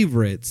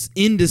favorites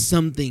into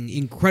something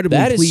incredibly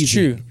pleasing. That is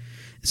true.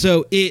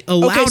 So it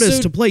allowed us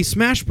to play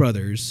Smash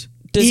Brothers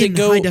in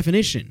high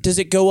definition. Does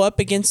it go up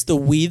against the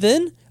Wii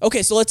then?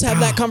 Okay, so let's have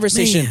that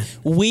conversation. Man.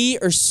 Wii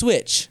or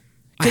Switch?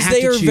 Because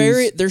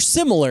they're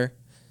similar.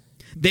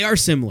 They are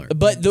similar.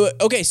 But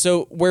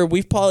so where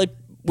we've played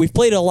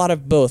a lot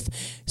of both.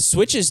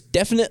 Switch is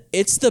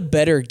it's the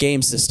better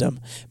game system.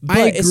 But I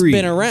agree. It's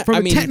been around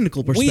from a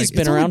technical perspective. Wii's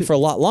been around for a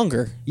lot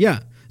longer. Yeah.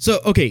 So,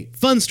 okay,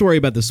 fun story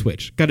about the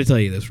Switch. Got to tell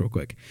you this real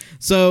quick.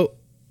 So,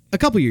 a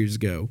couple years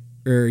ago,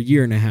 or a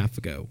year and a half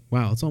ago,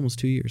 wow, it's almost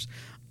 2 years,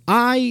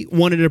 I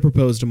wanted to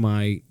propose to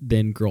my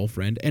then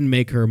girlfriend and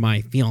make her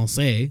my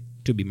fiancée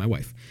to be my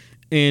wife.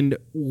 And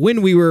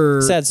when we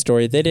were... Sad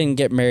story. They didn't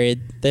get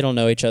married. They don't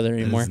know each other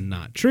anymore. That's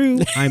not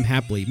true. I'm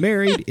happily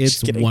married.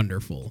 It's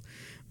wonderful.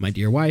 My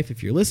dear wife,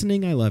 if you're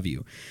listening, I love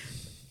you.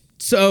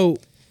 So,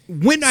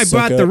 when I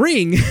bought the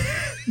ring...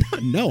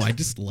 No, I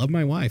just love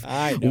my wife.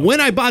 I know.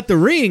 When I bought the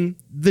ring,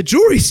 the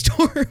jewelry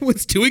store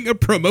was doing a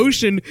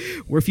promotion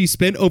where if you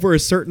spent over a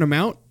certain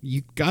amount,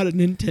 you got a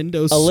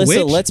Nintendo Switch.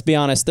 Alyssa, let's be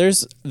honest.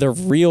 There's the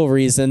real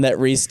reason that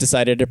Reese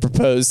decided to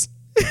propose.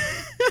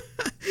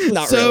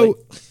 Not really.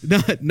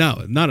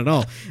 Not at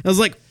all. I was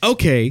like,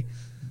 okay,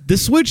 the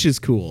Switch is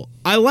cool.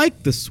 I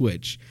like the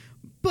Switch.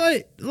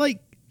 But,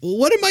 like,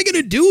 what am I going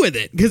to do with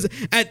it? Because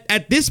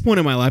at this point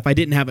in my life, I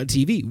didn't have a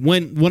TV.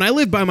 When I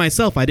lived by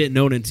myself, I didn't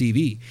own a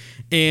TV.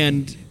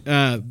 And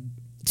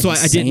so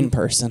I didn't.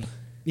 Person.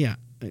 Yeah.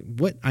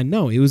 What? I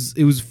know. It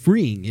was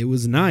freeing. It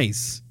was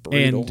nice.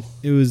 Brutal. And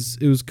it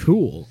was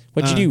cool.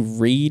 What'd you do?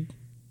 Read?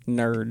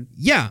 Nerd.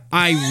 Yeah.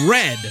 I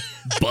read,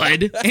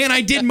 bud. And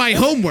I did my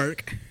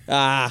homework.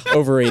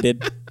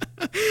 Overrated.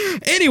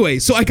 Anyway,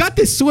 so I got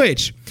this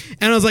Switch.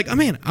 And I was like, oh,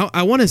 man,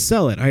 I want to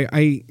sell it.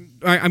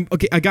 I'm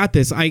okay. I got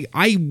this.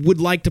 I would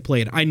like to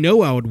play it. I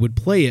know I would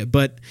play it,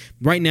 but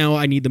right now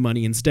I need the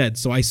money instead.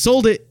 So I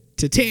sold it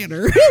to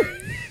Tanner,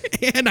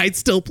 and I'd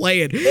still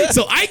play it.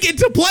 So I get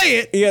to play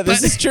it. Yeah,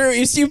 this is true.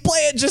 You play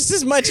it just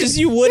as much as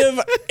you would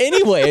have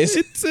anyways,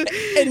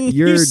 and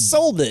you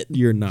sold it.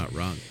 You're not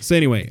wrong. So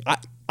anyway,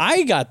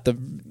 I got the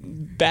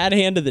bad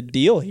hand of the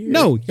deal here.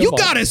 No, you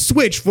got a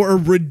Switch for a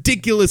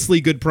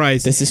ridiculously good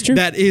price. This is true.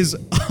 That is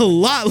a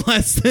lot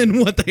less than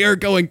what they are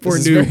going for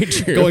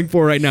going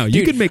for right now. Dude,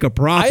 you could make a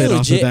profit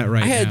off of that right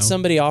now. I had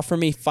somebody offer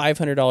me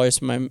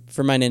 $500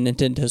 for my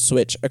Nintendo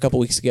Switch a couple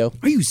weeks ago.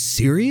 Are you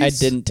serious? I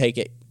didn't take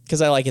it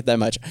because I like it that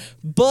much.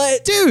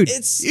 But dude,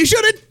 you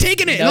should have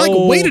taken it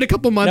and waited a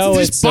couple months and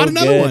just bought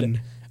another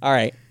one. All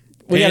right,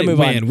 we got to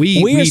move on.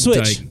 We or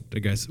Switch? I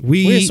guess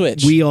we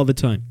Switch. We all the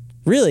time.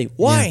 Really?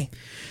 Why? Yeah.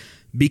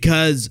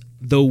 Because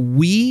the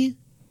Wii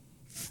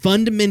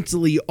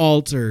fundamentally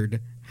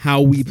altered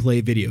how we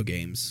play video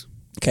games.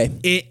 Okay.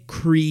 It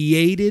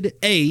created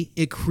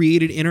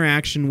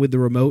interaction with the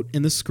remote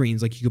and the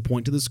screens, like you could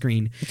point to the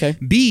screen. Okay.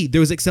 B,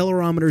 there was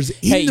accelerometers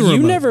in Hey, the remote.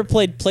 you never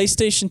played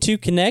PlayStation 2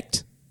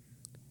 Connect?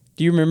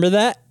 Do you remember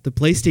that? The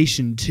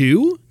PlayStation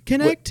 2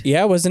 Connect?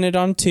 Yeah, wasn't it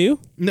on 2?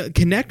 No,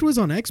 Connect was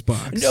on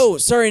Xbox. No,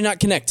 sorry, not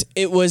Connect.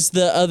 It was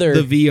the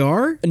other. The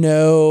VR?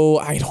 No,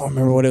 I don't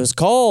remember what it was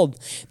called.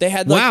 They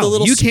had like Wow, the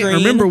little you screen. can't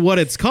remember what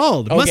it's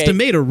called. It must Okay. have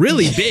made a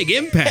really big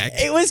impact.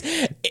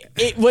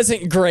 It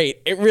wasn't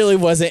great. It really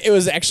wasn't. It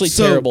was actually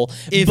terrible.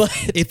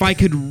 If I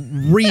could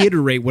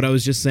reiterate what I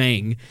was just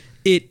saying,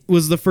 it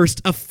was the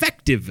first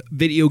effective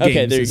video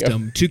game there you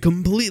system to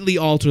completely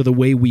alter the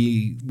way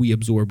we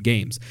absorb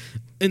games.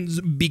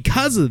 And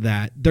because of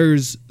that,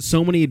 there's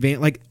so many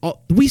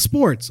Wii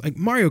Sports, like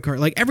Mario Kart,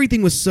 like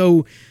everything was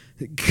so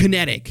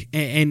kinetic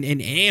and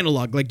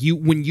analog. Like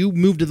when you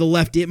moved to the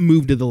left, it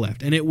moved to the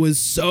left, and it was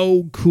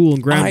so cool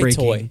and groundbreaking.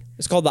 iToy.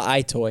 It's called the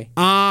iToy.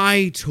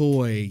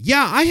 iToy.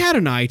 Yeah, I had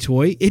an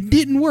iToy. It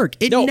didn't work.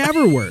 It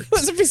never worked. It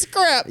was a piece of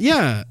crap.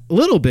 Yeah, a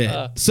little bit.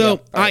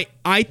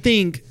 I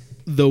think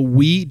the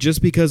Wii,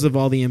 just because of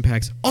all the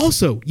impacts.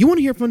 Also, you want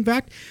to hear a fun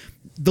fact?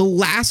 The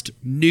last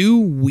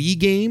new Wii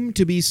game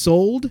to be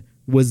sold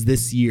was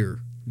this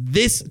year.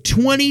 This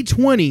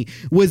 2020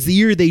 was the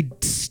year they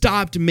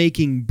stopped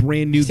making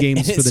brand new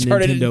games And for the it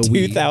started Nintendo in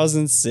Wii.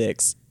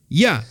 2006.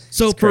 Yeah,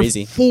 so It's for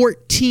crazy.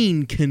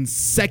 14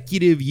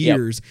 consecutive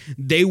years,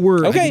 they were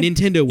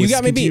Nintendo was you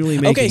got me beat. continually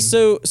making.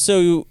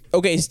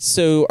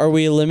 So are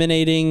we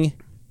eliminating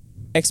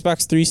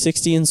Xbox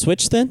 360 and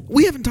Switch then?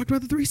 We haven't talked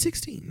about the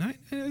 360.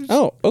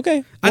 Oh,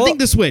 okay. I Well, think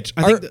the Switch.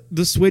 I think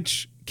the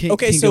Switch can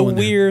Okay, can so go in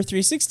there. we're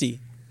 360.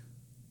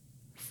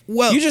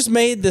 Well, You just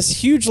made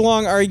this huge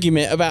long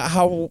argument about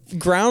how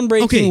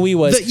groundbreaking Okay, Wii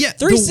was. the- yeah,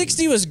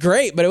 360 was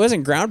great, but it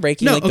wasn't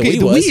groundbreaking no, like okay, the Wii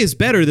the was. Wii is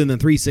better than the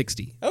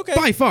 360. Okay.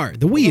 By far,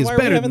 the Wii Then is why are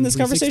better we having than this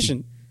the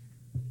 360. conversation?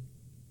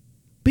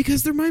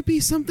 Because there might be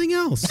something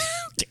else.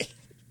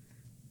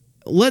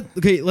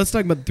 Let's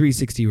talk about the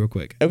 360 real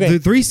quick. Okay. The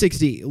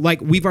 360,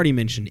 like we've already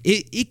mentioned,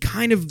 it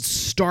kind of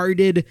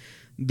started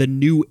the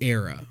new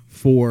era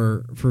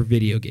for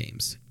video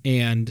games,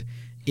 and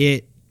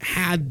it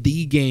had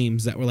the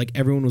games that were like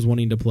everyone was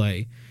wanting to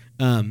play.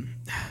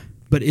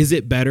 But is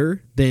it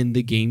better than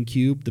the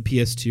GameCube, the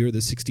PS2, or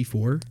the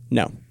 64?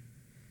 No.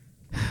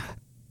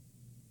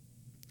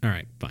 All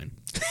right, fine.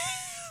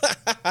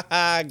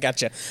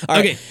 Gotcha. All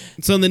right. Okay,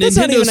 so on the It's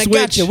not Nintendo even a Switch.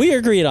 gotcha. We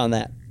agreed on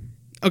that.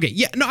 Okay,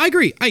 yeah, no, I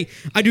agree. I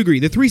do agree.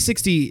 The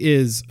 360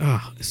 is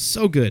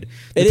so good.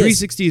 The It is.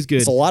 360 is good.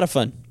 It's a lot of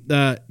fun.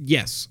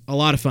 Yes, a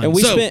lot of fun. And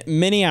we so, spent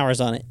many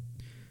hours on it.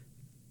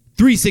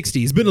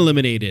 360 has been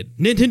eliminated.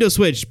 Nintendo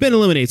Switch been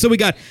eliminated. So we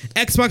got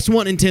Xbox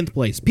One in 10th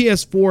place,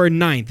 PS4 in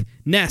 9th,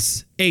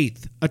 NES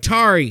 8th,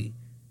 Atari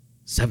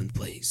 7th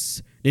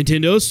place,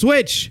 Nintendo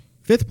Switch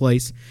 5th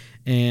place,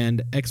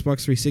 and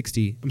Xbox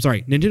 360. I'm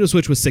sorry, Nintendo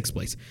Switch was 6th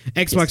place.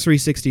 Xbox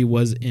 360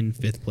 was in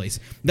 5th place.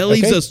 That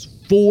leaves Okay. us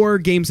 4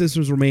 game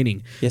systems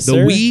remaining. Yes, the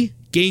sir. Wii,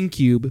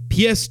 GameCube,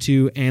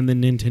 PS2, and the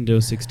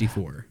Nintendo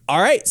 64. All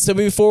right, so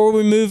before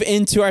we move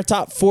into our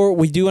top 4,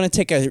 we do want to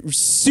take a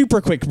super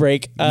quick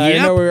break. I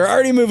Yep. know we were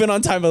already moving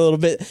on time a little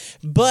bit,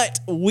 but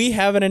we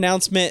have an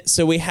announcement.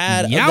 So we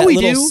had Yeah, that we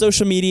little do.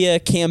 social media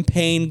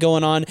campaign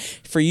going on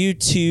for you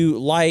to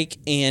like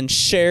and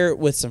share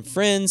with some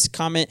friends,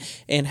 comment,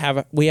 and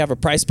we have a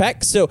prize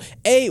pack. So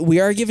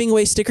we are giving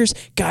away stickers.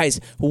 Guys,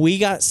 we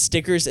got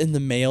stickers in the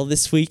mail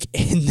this week,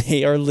 and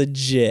they are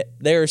legit.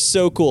 They are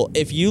so cool.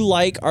 If you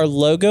like our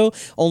logo,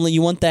 only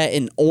you want that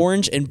in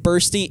orange and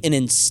bursty and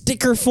in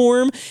sticker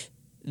form,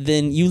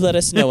 then you let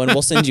us know and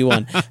we'll send you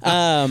one.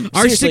 Our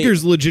Seriously,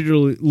 stickers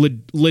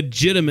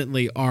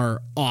legitimately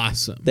are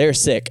awesome. they're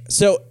sick.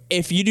 So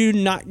if you do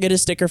not get a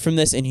sticker from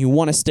this and you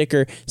want a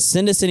sticker,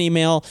 send us an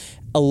email,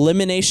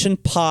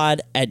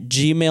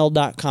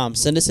 eliminationpod@gmail.com.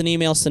 Send us an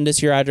email, send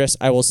us your address.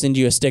 I will send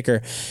you a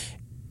sticker.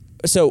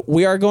 So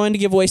we are going to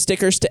give away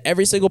stickers to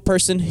every single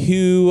person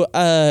who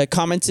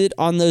commented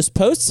on those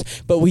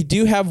posts, but we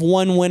do have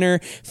one winner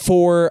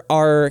for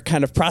our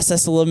kind of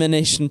process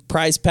elimination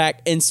prize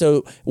pack. And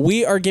so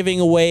we are giving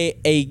away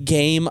a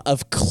game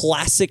of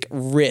classic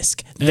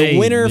Risk, the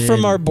winner Amen.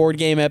 from our board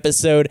game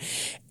episode.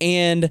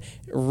 And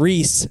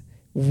Reese,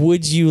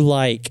 would you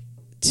like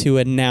to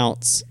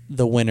announce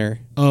the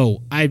winner?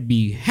 Oh, I'd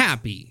be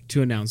happy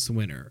to announce the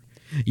winner.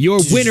 Your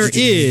winner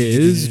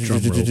is,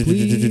 drumroll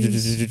please,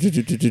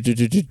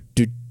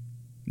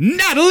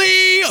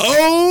 Natalie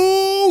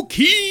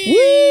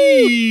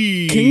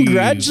O'Kee.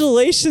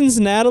 Congratulations,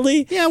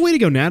 Natalie. Yeah, way to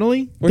go,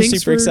 Natalie. We're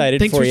super excited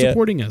Thanks for for you.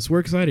 supporting us.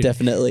 We're excited.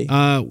 Definitely.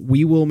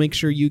 We will make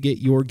sure you get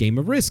your game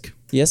of Risk.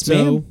 Yes,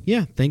 So, ma'am.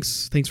 yeah,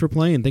 thanks for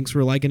playing. Thanks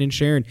for liking and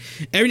sharing.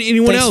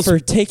 Anyone Thanks else? for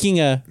taking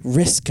a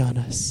risk on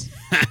us.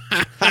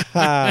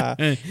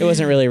 It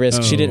wasn't really a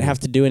risk. She didn't have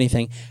to do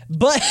anything.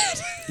 But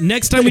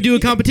Next time we do a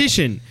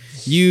competition,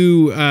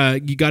 you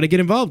got to get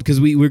involved because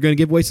we're going to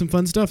give away some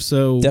fun stuff.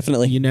 So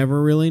Definitely. you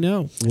never really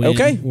know. When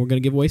Okay. we're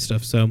going to give away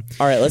stuff. So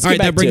All right, let's all get right,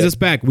 back that brings to it. us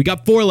back. We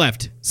got 4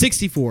 left: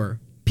 64,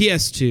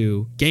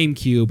 PS2,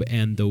 GameCube,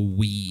 and the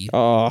Wii.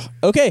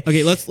 Okay.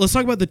 Okay, let's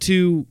talk about the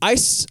two. I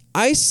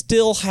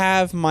still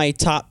have my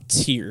top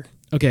tier.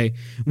 Okay,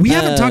 we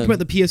haven't talked about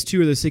the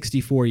PS2 or the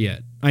 64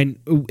 yet. Or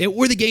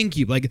the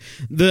GameCube. Like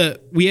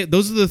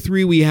those are the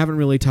three we haven't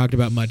really talked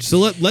about much. So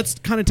let's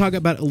kind of talk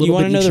about a little. You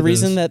want bit to know each the of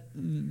reason those. that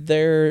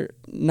they're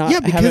not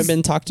haven't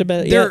been talked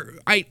about yet?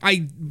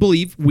 I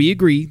believe we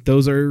agree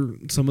those are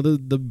some of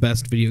the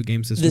best video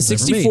game systems. The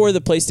 64, ever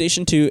made. the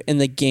PlayStation 2, and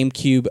the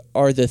GameCube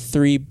are the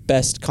three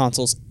best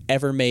consoles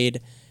ever made.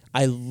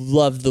 I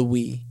love the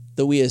Wii.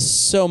 The Wii is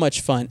so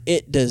much fun.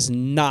 It does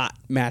not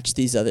match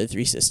these other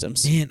three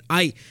systems. Man,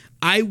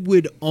 I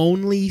would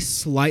only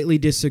slightly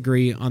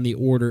disagree on the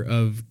order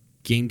of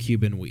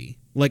GameCube and Wii.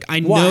 Like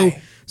I Why? know,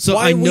 so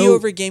Why I know Wii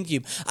over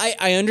GameCube?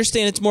 I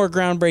understand it's more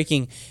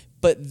groundbreaking,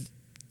 but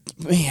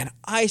man,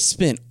 I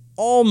spent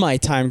all my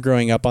time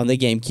growing up on the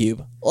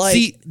GameCube. Like,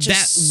 see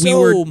just that we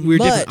were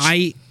much.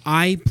 different.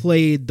 I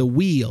played the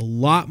Wii a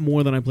lot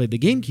more than I played the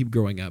GameCube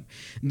growing up.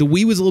 The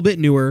Wii was a little bit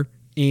newer,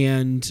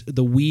 and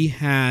the Wii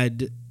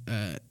had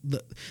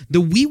the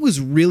Wii was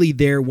really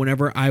there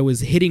whenever I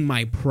was hitting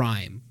my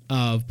prime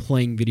of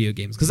playing video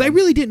games, because I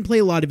really didn't play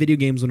a lot of video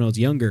games when I was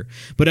younger,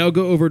 but I would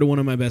go over to one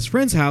of my best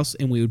friend's house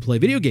and we would play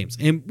video games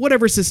and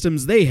whatever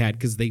systems they had,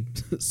 because they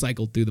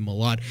cycled through them a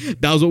lot.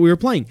 That was what we were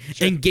playing.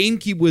 Sure. And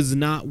GameCube was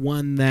not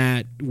one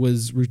that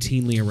was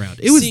routinely around.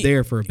 It was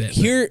there for a bit.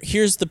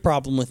 Here's the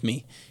problem with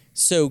me.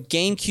 So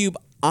GameCube,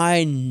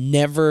 I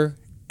never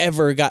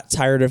ever got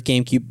tired of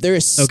GameCube. There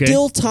is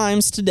still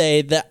times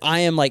today that I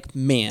am like,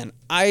 man,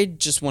 I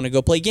just want to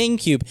go play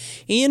GameCube.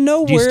 And you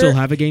know do you still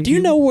have a GameCube? Do you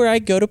know where I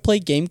go to play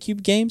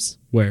GameCube games?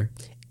 Where?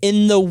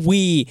 In the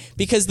Wii,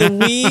 because the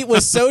Wii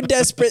was so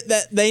desperate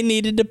that they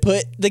needed to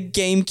put the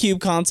GameCube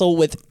console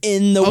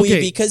within the Wii,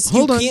 because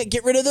you can't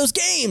get rid of those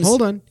games.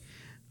 Hold on.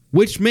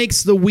 Which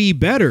makes the Wii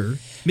better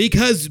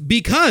because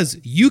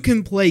you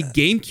can play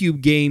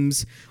GameCube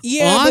games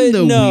on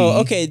the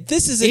Wii. Okay,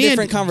 this is a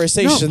different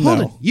conversation.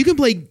 Hold on. You can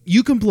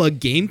plug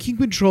GameCube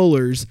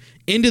controllers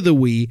into the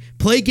Wii,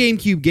 play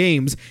GameCube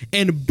games,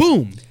 and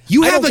boom,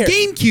 you have a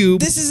GameCube.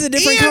 This is a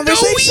different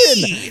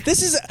conversation.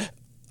 This is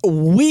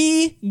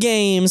Wii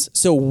games,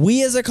 so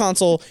Wii as a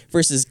console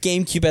versus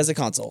GameCube as a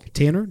console.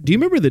 Tanner, do you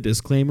remember the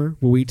disclaimer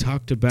where we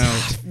talked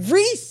about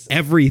Reese?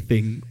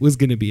 Everything was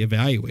going to be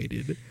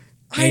evaluated?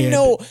 I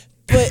know,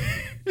 but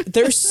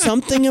there's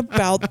something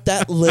about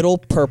that little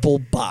purple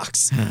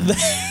box.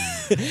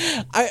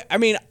 I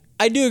mean,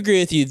 I do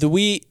agree with you. The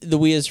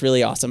Wii is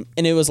really awesome,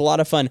 and it was a lot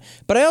of fun.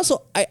 But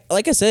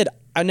like I said,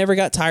 I never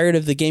got tired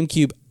of the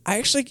GameCube.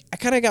 I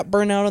kind of got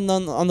burnt out on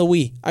the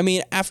Wii. I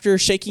mean, after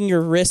shaking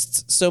your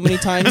wrists so many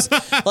times,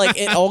 like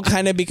it all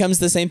kind of becomes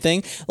the same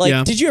thing.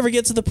 Like, Did you ever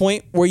get to the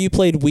point where you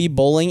played Wii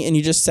bowling and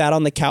you just sat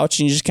on the couch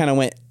and you just kind of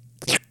went?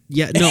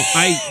 Yeah, no,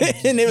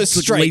 and it was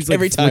straight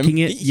every time.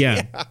 It.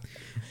 Yeah.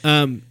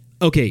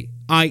 Okay,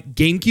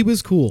 GameCube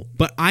is cool,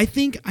 but I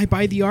think I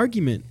buy the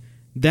argument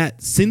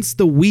that since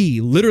the Wii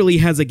literally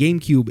has a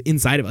GameCube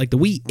inside of it, like the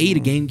Wii ate a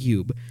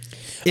GameCube,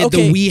 the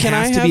Wii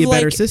has to be a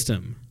better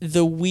system.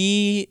 The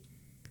Wii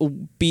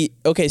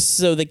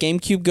so the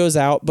GameCube goes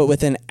out, but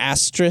with an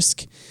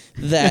asterisk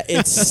that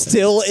it's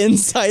still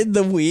inside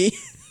the Wii.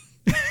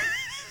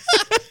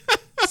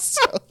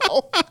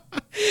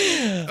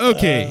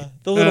 Okay.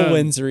 The little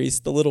wins, Reese.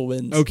 The little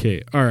wins.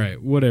 Okay. All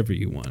right. Whatever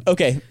you want.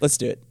 Okay. Let's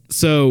do it.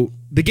 So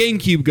the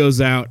GameCube goes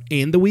out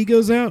and the Wii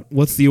goes out?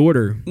 What's the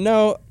order?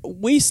 No,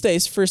 Wii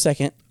stays for a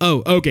second.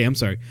 Oh, okay. I'm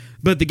sorry.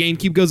 But the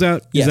GameCube goes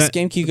out? Yes,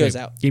 GameCube goes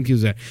out. GameCube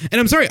goes out. And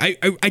I'm sorry.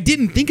 I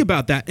didn't think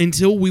about that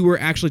until we were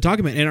actually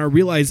talking about it. And I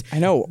realized. I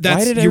know.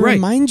 Why did I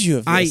remind you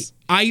of this?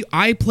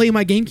 I play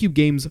my GameCube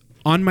games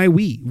on my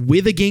Wii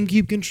with a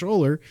GameCube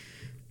controller.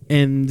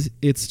 And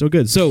it's still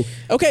good. So,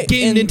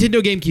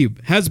 Nintendo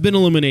GameCube has been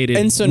eliminated.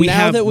 And so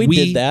now that we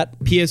did that,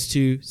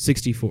 PS2,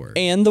 64,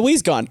 and the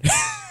Wii's gone.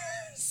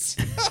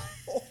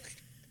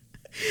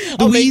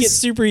 I'll make it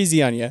super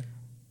easy on you.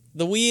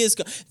 The Wii is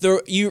gone.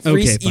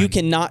 You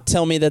cannot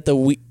tell me that the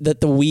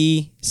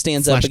Wii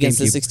stands up against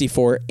the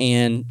 64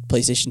 and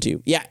PlayStation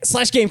 2. Yeah, /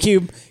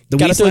 GameCube.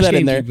 Gotta throw that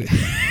in there.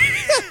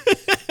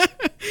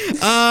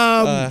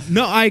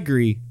 No, I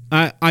agree.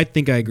 I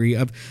think I agree.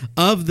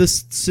 Of the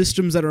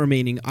systems that are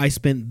remaining, I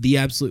spent the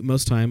absolute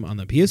most time on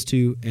the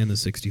PS2 and the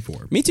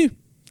 64. Me too.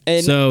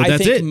 And so I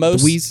think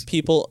most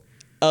people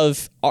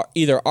of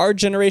either our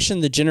generation,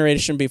 the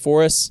generation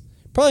before us,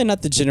 probably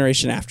not the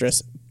generation after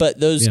us,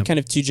 but those kind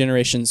of two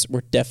generations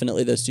were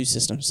definitely those two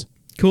systems.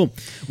 Cool.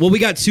 Well, we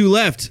got two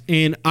left,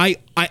 and I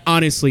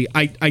honestly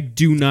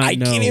do not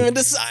know. I can't even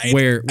decide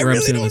where I'm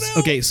sitting this.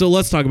 Okay, so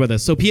let's talk about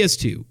this. So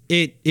PS2,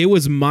 it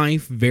was my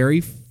very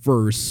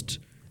first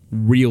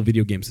real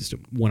video game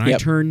system. When I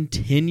turned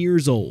 10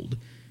 years old,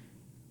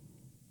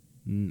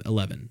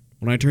 11.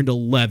 When I turned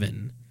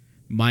 11,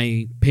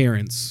 my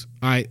parents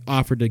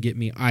offered to get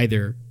me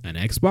either an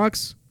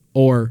Xbox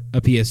or a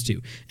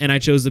PS2. And I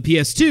chose the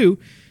PS2,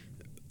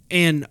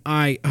 and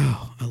I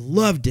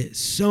loved it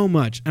so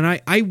much. And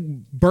I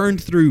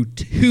burned through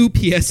 2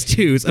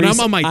 PS2s, and I'm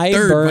on my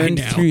third right burned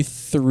now. through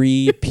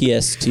 3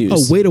 PS2s.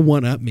 Oh, way to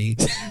one up me.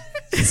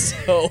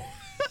 So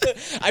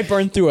I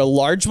burned through a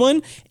large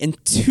one and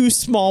 2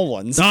 small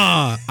ones.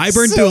 I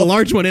burned through a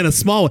large one and a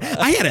small one.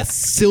 I had a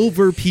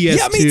silver PS2.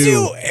 Yeah, me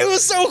too. It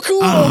was so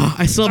cool.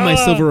 I still have my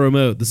silver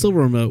remote. The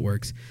silver remote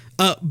works.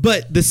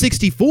 But the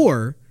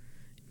 64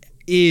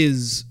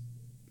 is...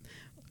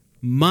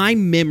 My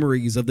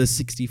memories of the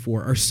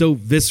 64 are so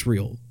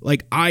visceral.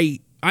 Like, I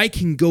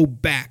can go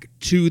back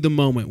to the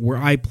moment where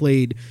I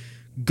played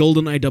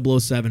GoldenEye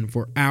 007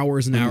 for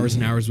hours and hours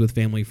and hours with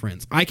family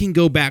friends. I can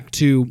go back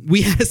to,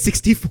 we had a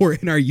 64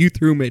 in our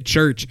youth room at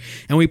church,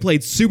 and we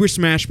played Super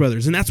Smash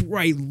Brothers, and that's where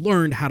I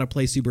learned how to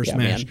play Super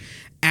Smash. Man.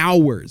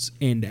 Hours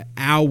and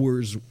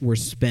hours were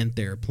spent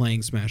there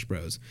playing Smash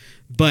Bros.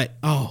 But,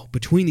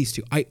 between these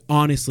two, I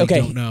honestly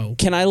don't know.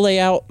 Can I lay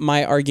out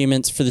my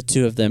arguments for the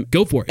 2 of them?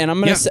 Go for it. And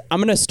I'm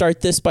gonna start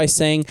this by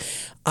saying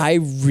I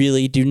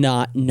really do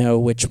not know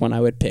which one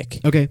I would pick.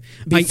 Okay.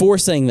 Before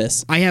saying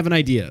this, I have an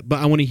idea, but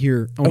I want to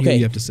hear what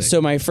you have to say.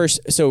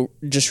 So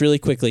just really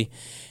quickly,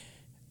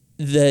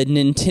 the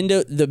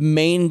Nintendo, the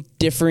main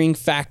differing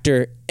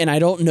factor, and I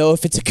don't know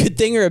if it's a good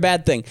thing or a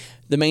bad thing.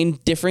 The main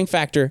differing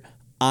factor,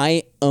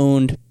 I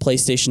owned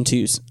PlayStation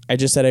 2s. I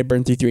just said I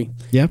burned through 3.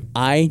 Yeah.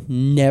 I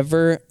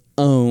never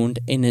owned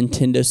a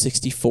Nintendo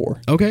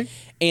 64. Okay.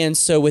 And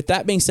so with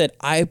that being said,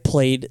 I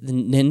played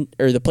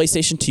the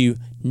PlayStation 2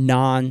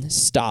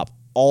 non-stop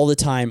all the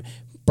time.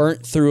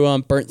 Burnt through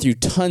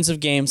tons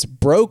of games,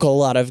 broke a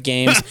lot of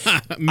games.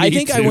 I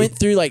think I went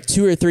through like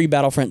 2 or 3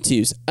 Battlefront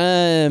 2s.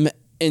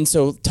 And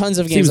so tons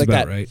of games Seems like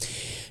about that. Right.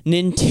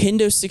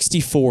 Nintendo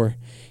 64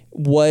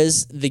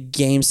 was the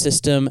game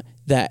system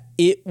that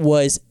it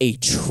was a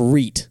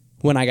treat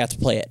when I got to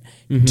play it.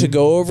 To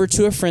go over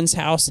to a friend's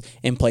house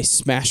and play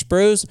Smash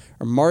Bros.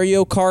 Or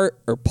Mario Kart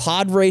or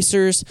Pod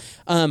Racers.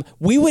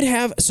 We would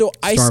have, so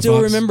I still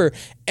Fox. remember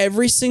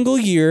every single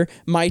year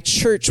my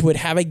church would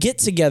have a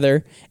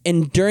get-together,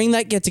 and during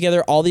that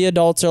get-together, all the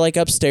adults are like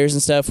upstairs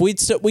and stuff. We'd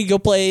go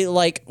play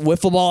like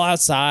wiffle ball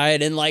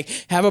outside and like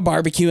have a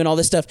barbecue and all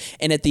this stuff.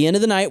 And at the end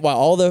of the night, while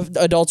all the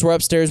adults were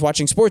upstairs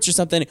watching sports or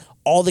something,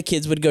 all the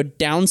kids would go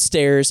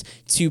downstairs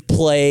to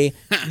play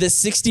the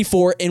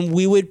 64, and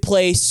we would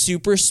play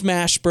Super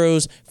Smash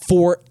Bros.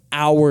 For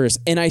hours.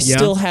 And I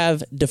still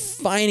have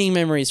defining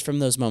memories from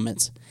those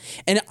moments.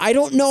 And I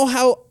don't know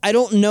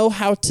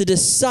how to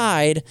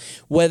decide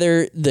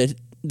whether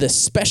the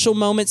special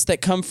moments that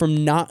come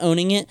from not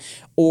owning it,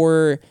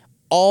 or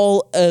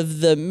all of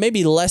the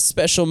maybe less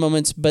special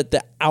moments, but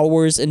the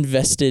hours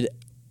invested,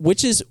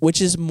 which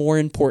is more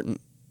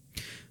important.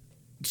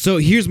 So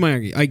here's my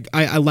argument.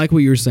 I like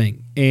what you're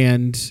saying,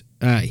 and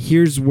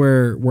here's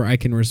where I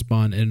can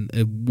respond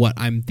and what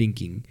I'm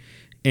thinking.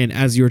 And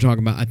as you were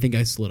talking about, I think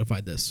I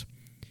solidified this.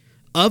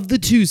 Of the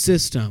 2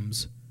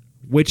 systems,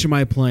 which am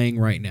I playing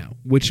right now?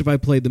 Which have I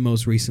played the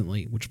most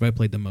recently? Which have I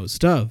played the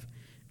most of?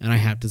 And I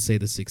have to say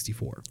the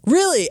 64.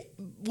 Really?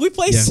 We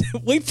played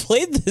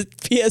the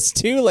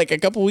PS2 like a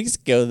couple weeks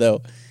ago,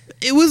 though.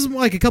 It was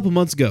like a couple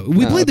months ago.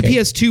 We played the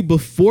PS2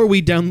 before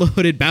we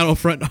downloaded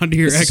Battlefront onto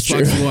your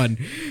Xbox One.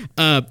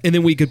 And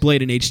then we could play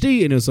it in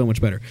HD, and it was so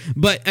much better.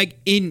 But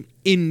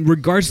in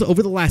regards to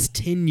over the last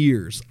 10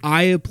 years,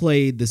 I have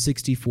played the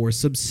 64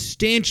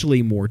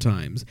 substantially more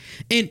times.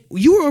 And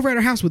you were over at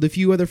our house with a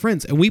few other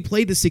friends, and we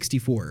played the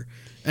 64.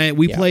 And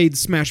we played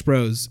Smash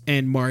Bros.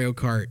 And Mario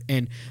Kart.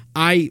 And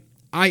I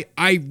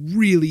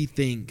really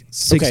think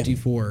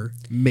 64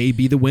 may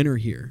be the winner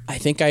here. I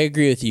think I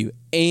agree with you.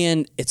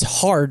 And it's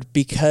hard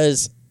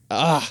because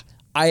I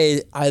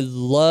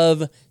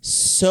love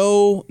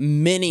so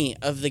many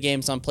of the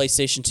games on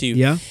PlayStation 2.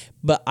 Yeah.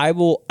 But I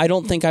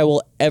don't think I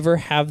will ever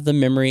have the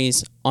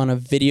memories on a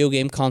video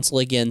game console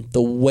again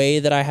the way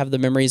that I have the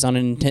memories on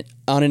a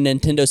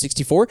Nintendo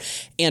 64.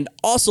 And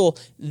also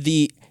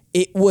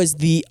it was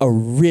the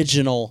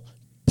original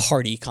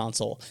party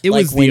console. It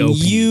was when the OP.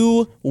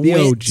 You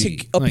went OG. to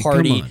a Like,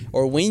 party, come on.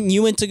 or when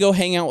you went to go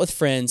hang out with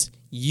friends,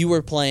 you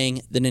were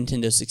playing the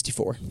Nintendo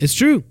 64. It's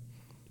true.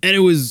 And it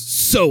was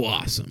so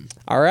awesome.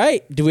 All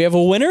right. Do we have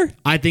a winner?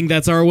 I think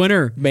that's our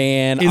winner.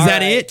 Man. Is all that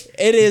right. it?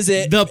 It is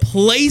it. The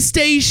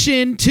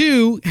PlayStation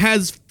 2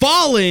 has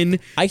fallen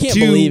I can't to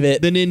believe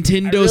it. the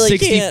Nintendo I really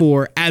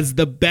 64 as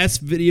the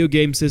best video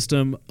game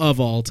system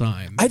of all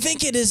time. I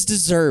think it is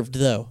deserved,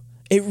 though.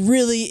 It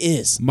really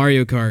is.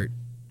 Mario Kart,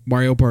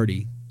 Mario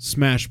Party,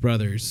 Smash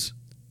Brothers,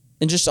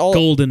 And just all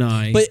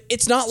GoldenEye. But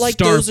it's not like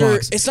Star those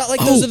Fox. are. It's not like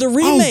those are the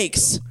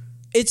remakes.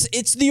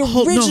 It's the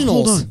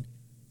originals. Hold on.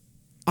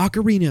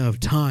 Ocarina of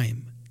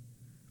Time.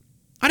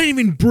 I didn't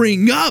even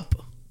bring up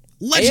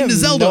Legend of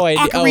Zelda no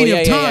idea.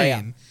 Ocarina of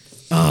Time.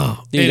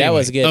 Oh, Dude, that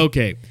was good.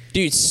 Okay.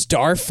 Dude,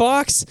 Star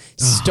Fox?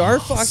 Star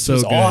Fox So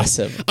was good.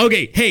 awesome.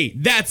 Okay, hey,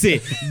 that's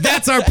it.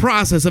 That's our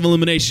process of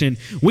elimination.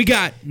 We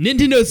got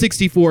Nintendo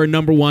 64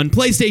 number 1,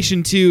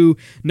 PlayStation 2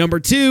 number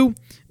 2.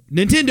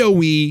 Nintendo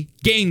Wii,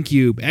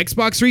 GameCube,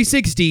 Xbox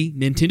 360,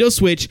 Nintendo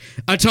Switch,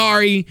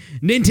 Atari,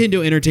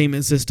 Nintendo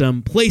Entertainment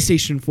System,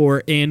 PlayStation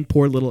 4, and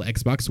poor little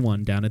Xbox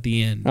One down at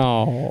the end.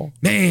 Oh,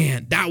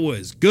 Man, that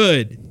was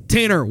good.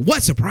 Tanner,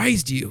 what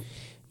surprised you?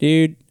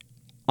 dude.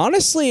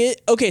 Honestly,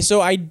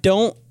 so I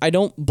don't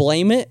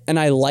blame it, and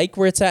I like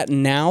where it's at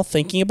now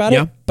thinking about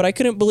Yeah. it, but I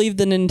couldn't believe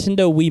the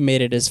Nintendo Wii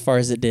made it as far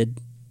as it did.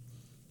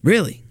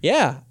 Really?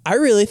 Yeah, I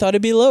really thought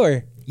it'd be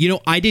lower. You know,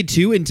 I did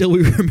too until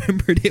we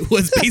remembered it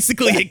was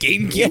basically a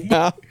GameCube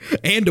Yeah.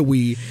 and a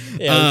Wii.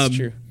 Yeah, that's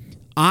true.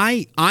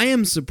 I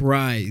am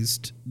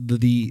surprised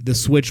the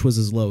Switch was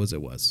as low as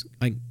it was.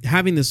 Like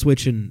having the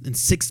Switch in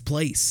sixth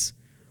place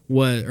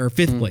or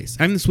fifth place.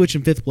 Having the Switch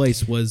in fifth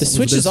place was The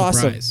Switch is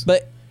awesome, surprise.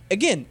 but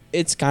again,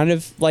 it's kind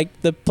of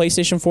like the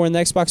PlayStation 4 and the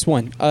Xbox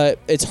One.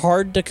 It's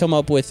hard to come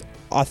up with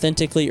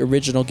authentically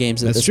original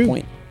games at this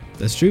point.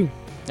 That's true.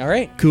 All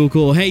right.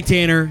 Cool. Hey,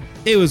 Tanner,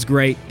 it was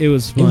great. It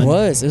was fun. It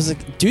was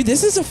like, dude,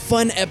 this is a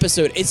fun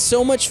episode. It's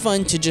so much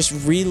fun to just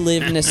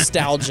relive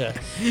nostalgia.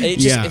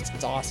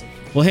 It's awesome.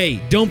 Well,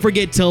 hey, don't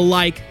forget to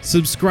like,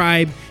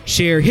 subscribe,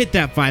 share, hit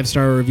that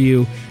 5-star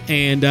review.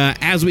 And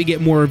as we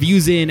get more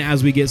reviews in,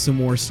 as we get some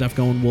more stuff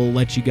going, we'll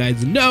let you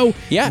guys know.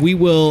 Yeah. We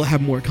will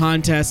have more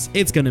contests.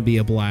 It's going to be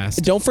a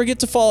blast. Don't forget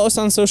to follow us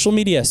on social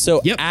media.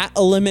 So at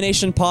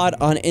Elimination Pod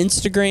on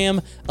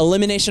Instagram,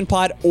 Elimination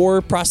Pod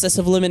or Process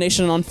of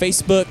Elimination on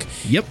Facebook.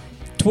 Yep.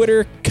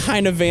 Twitter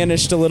kind of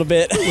vanished a little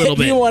bit. If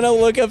you want to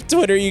look up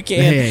Twitter, you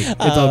can. Hey,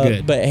 it's all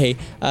good. But hey,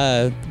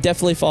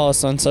 definitely follow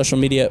us on social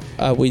media.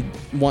 We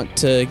want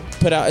to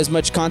put out as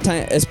much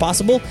content as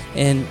possible,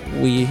 and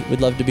we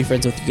would love to be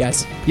friends with you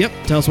guys. Yep.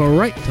 Tell us why we're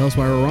right. Tell us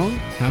why we're wrong.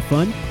 Have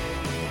fun.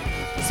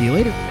 See you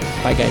later.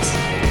 Bye,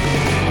 guys.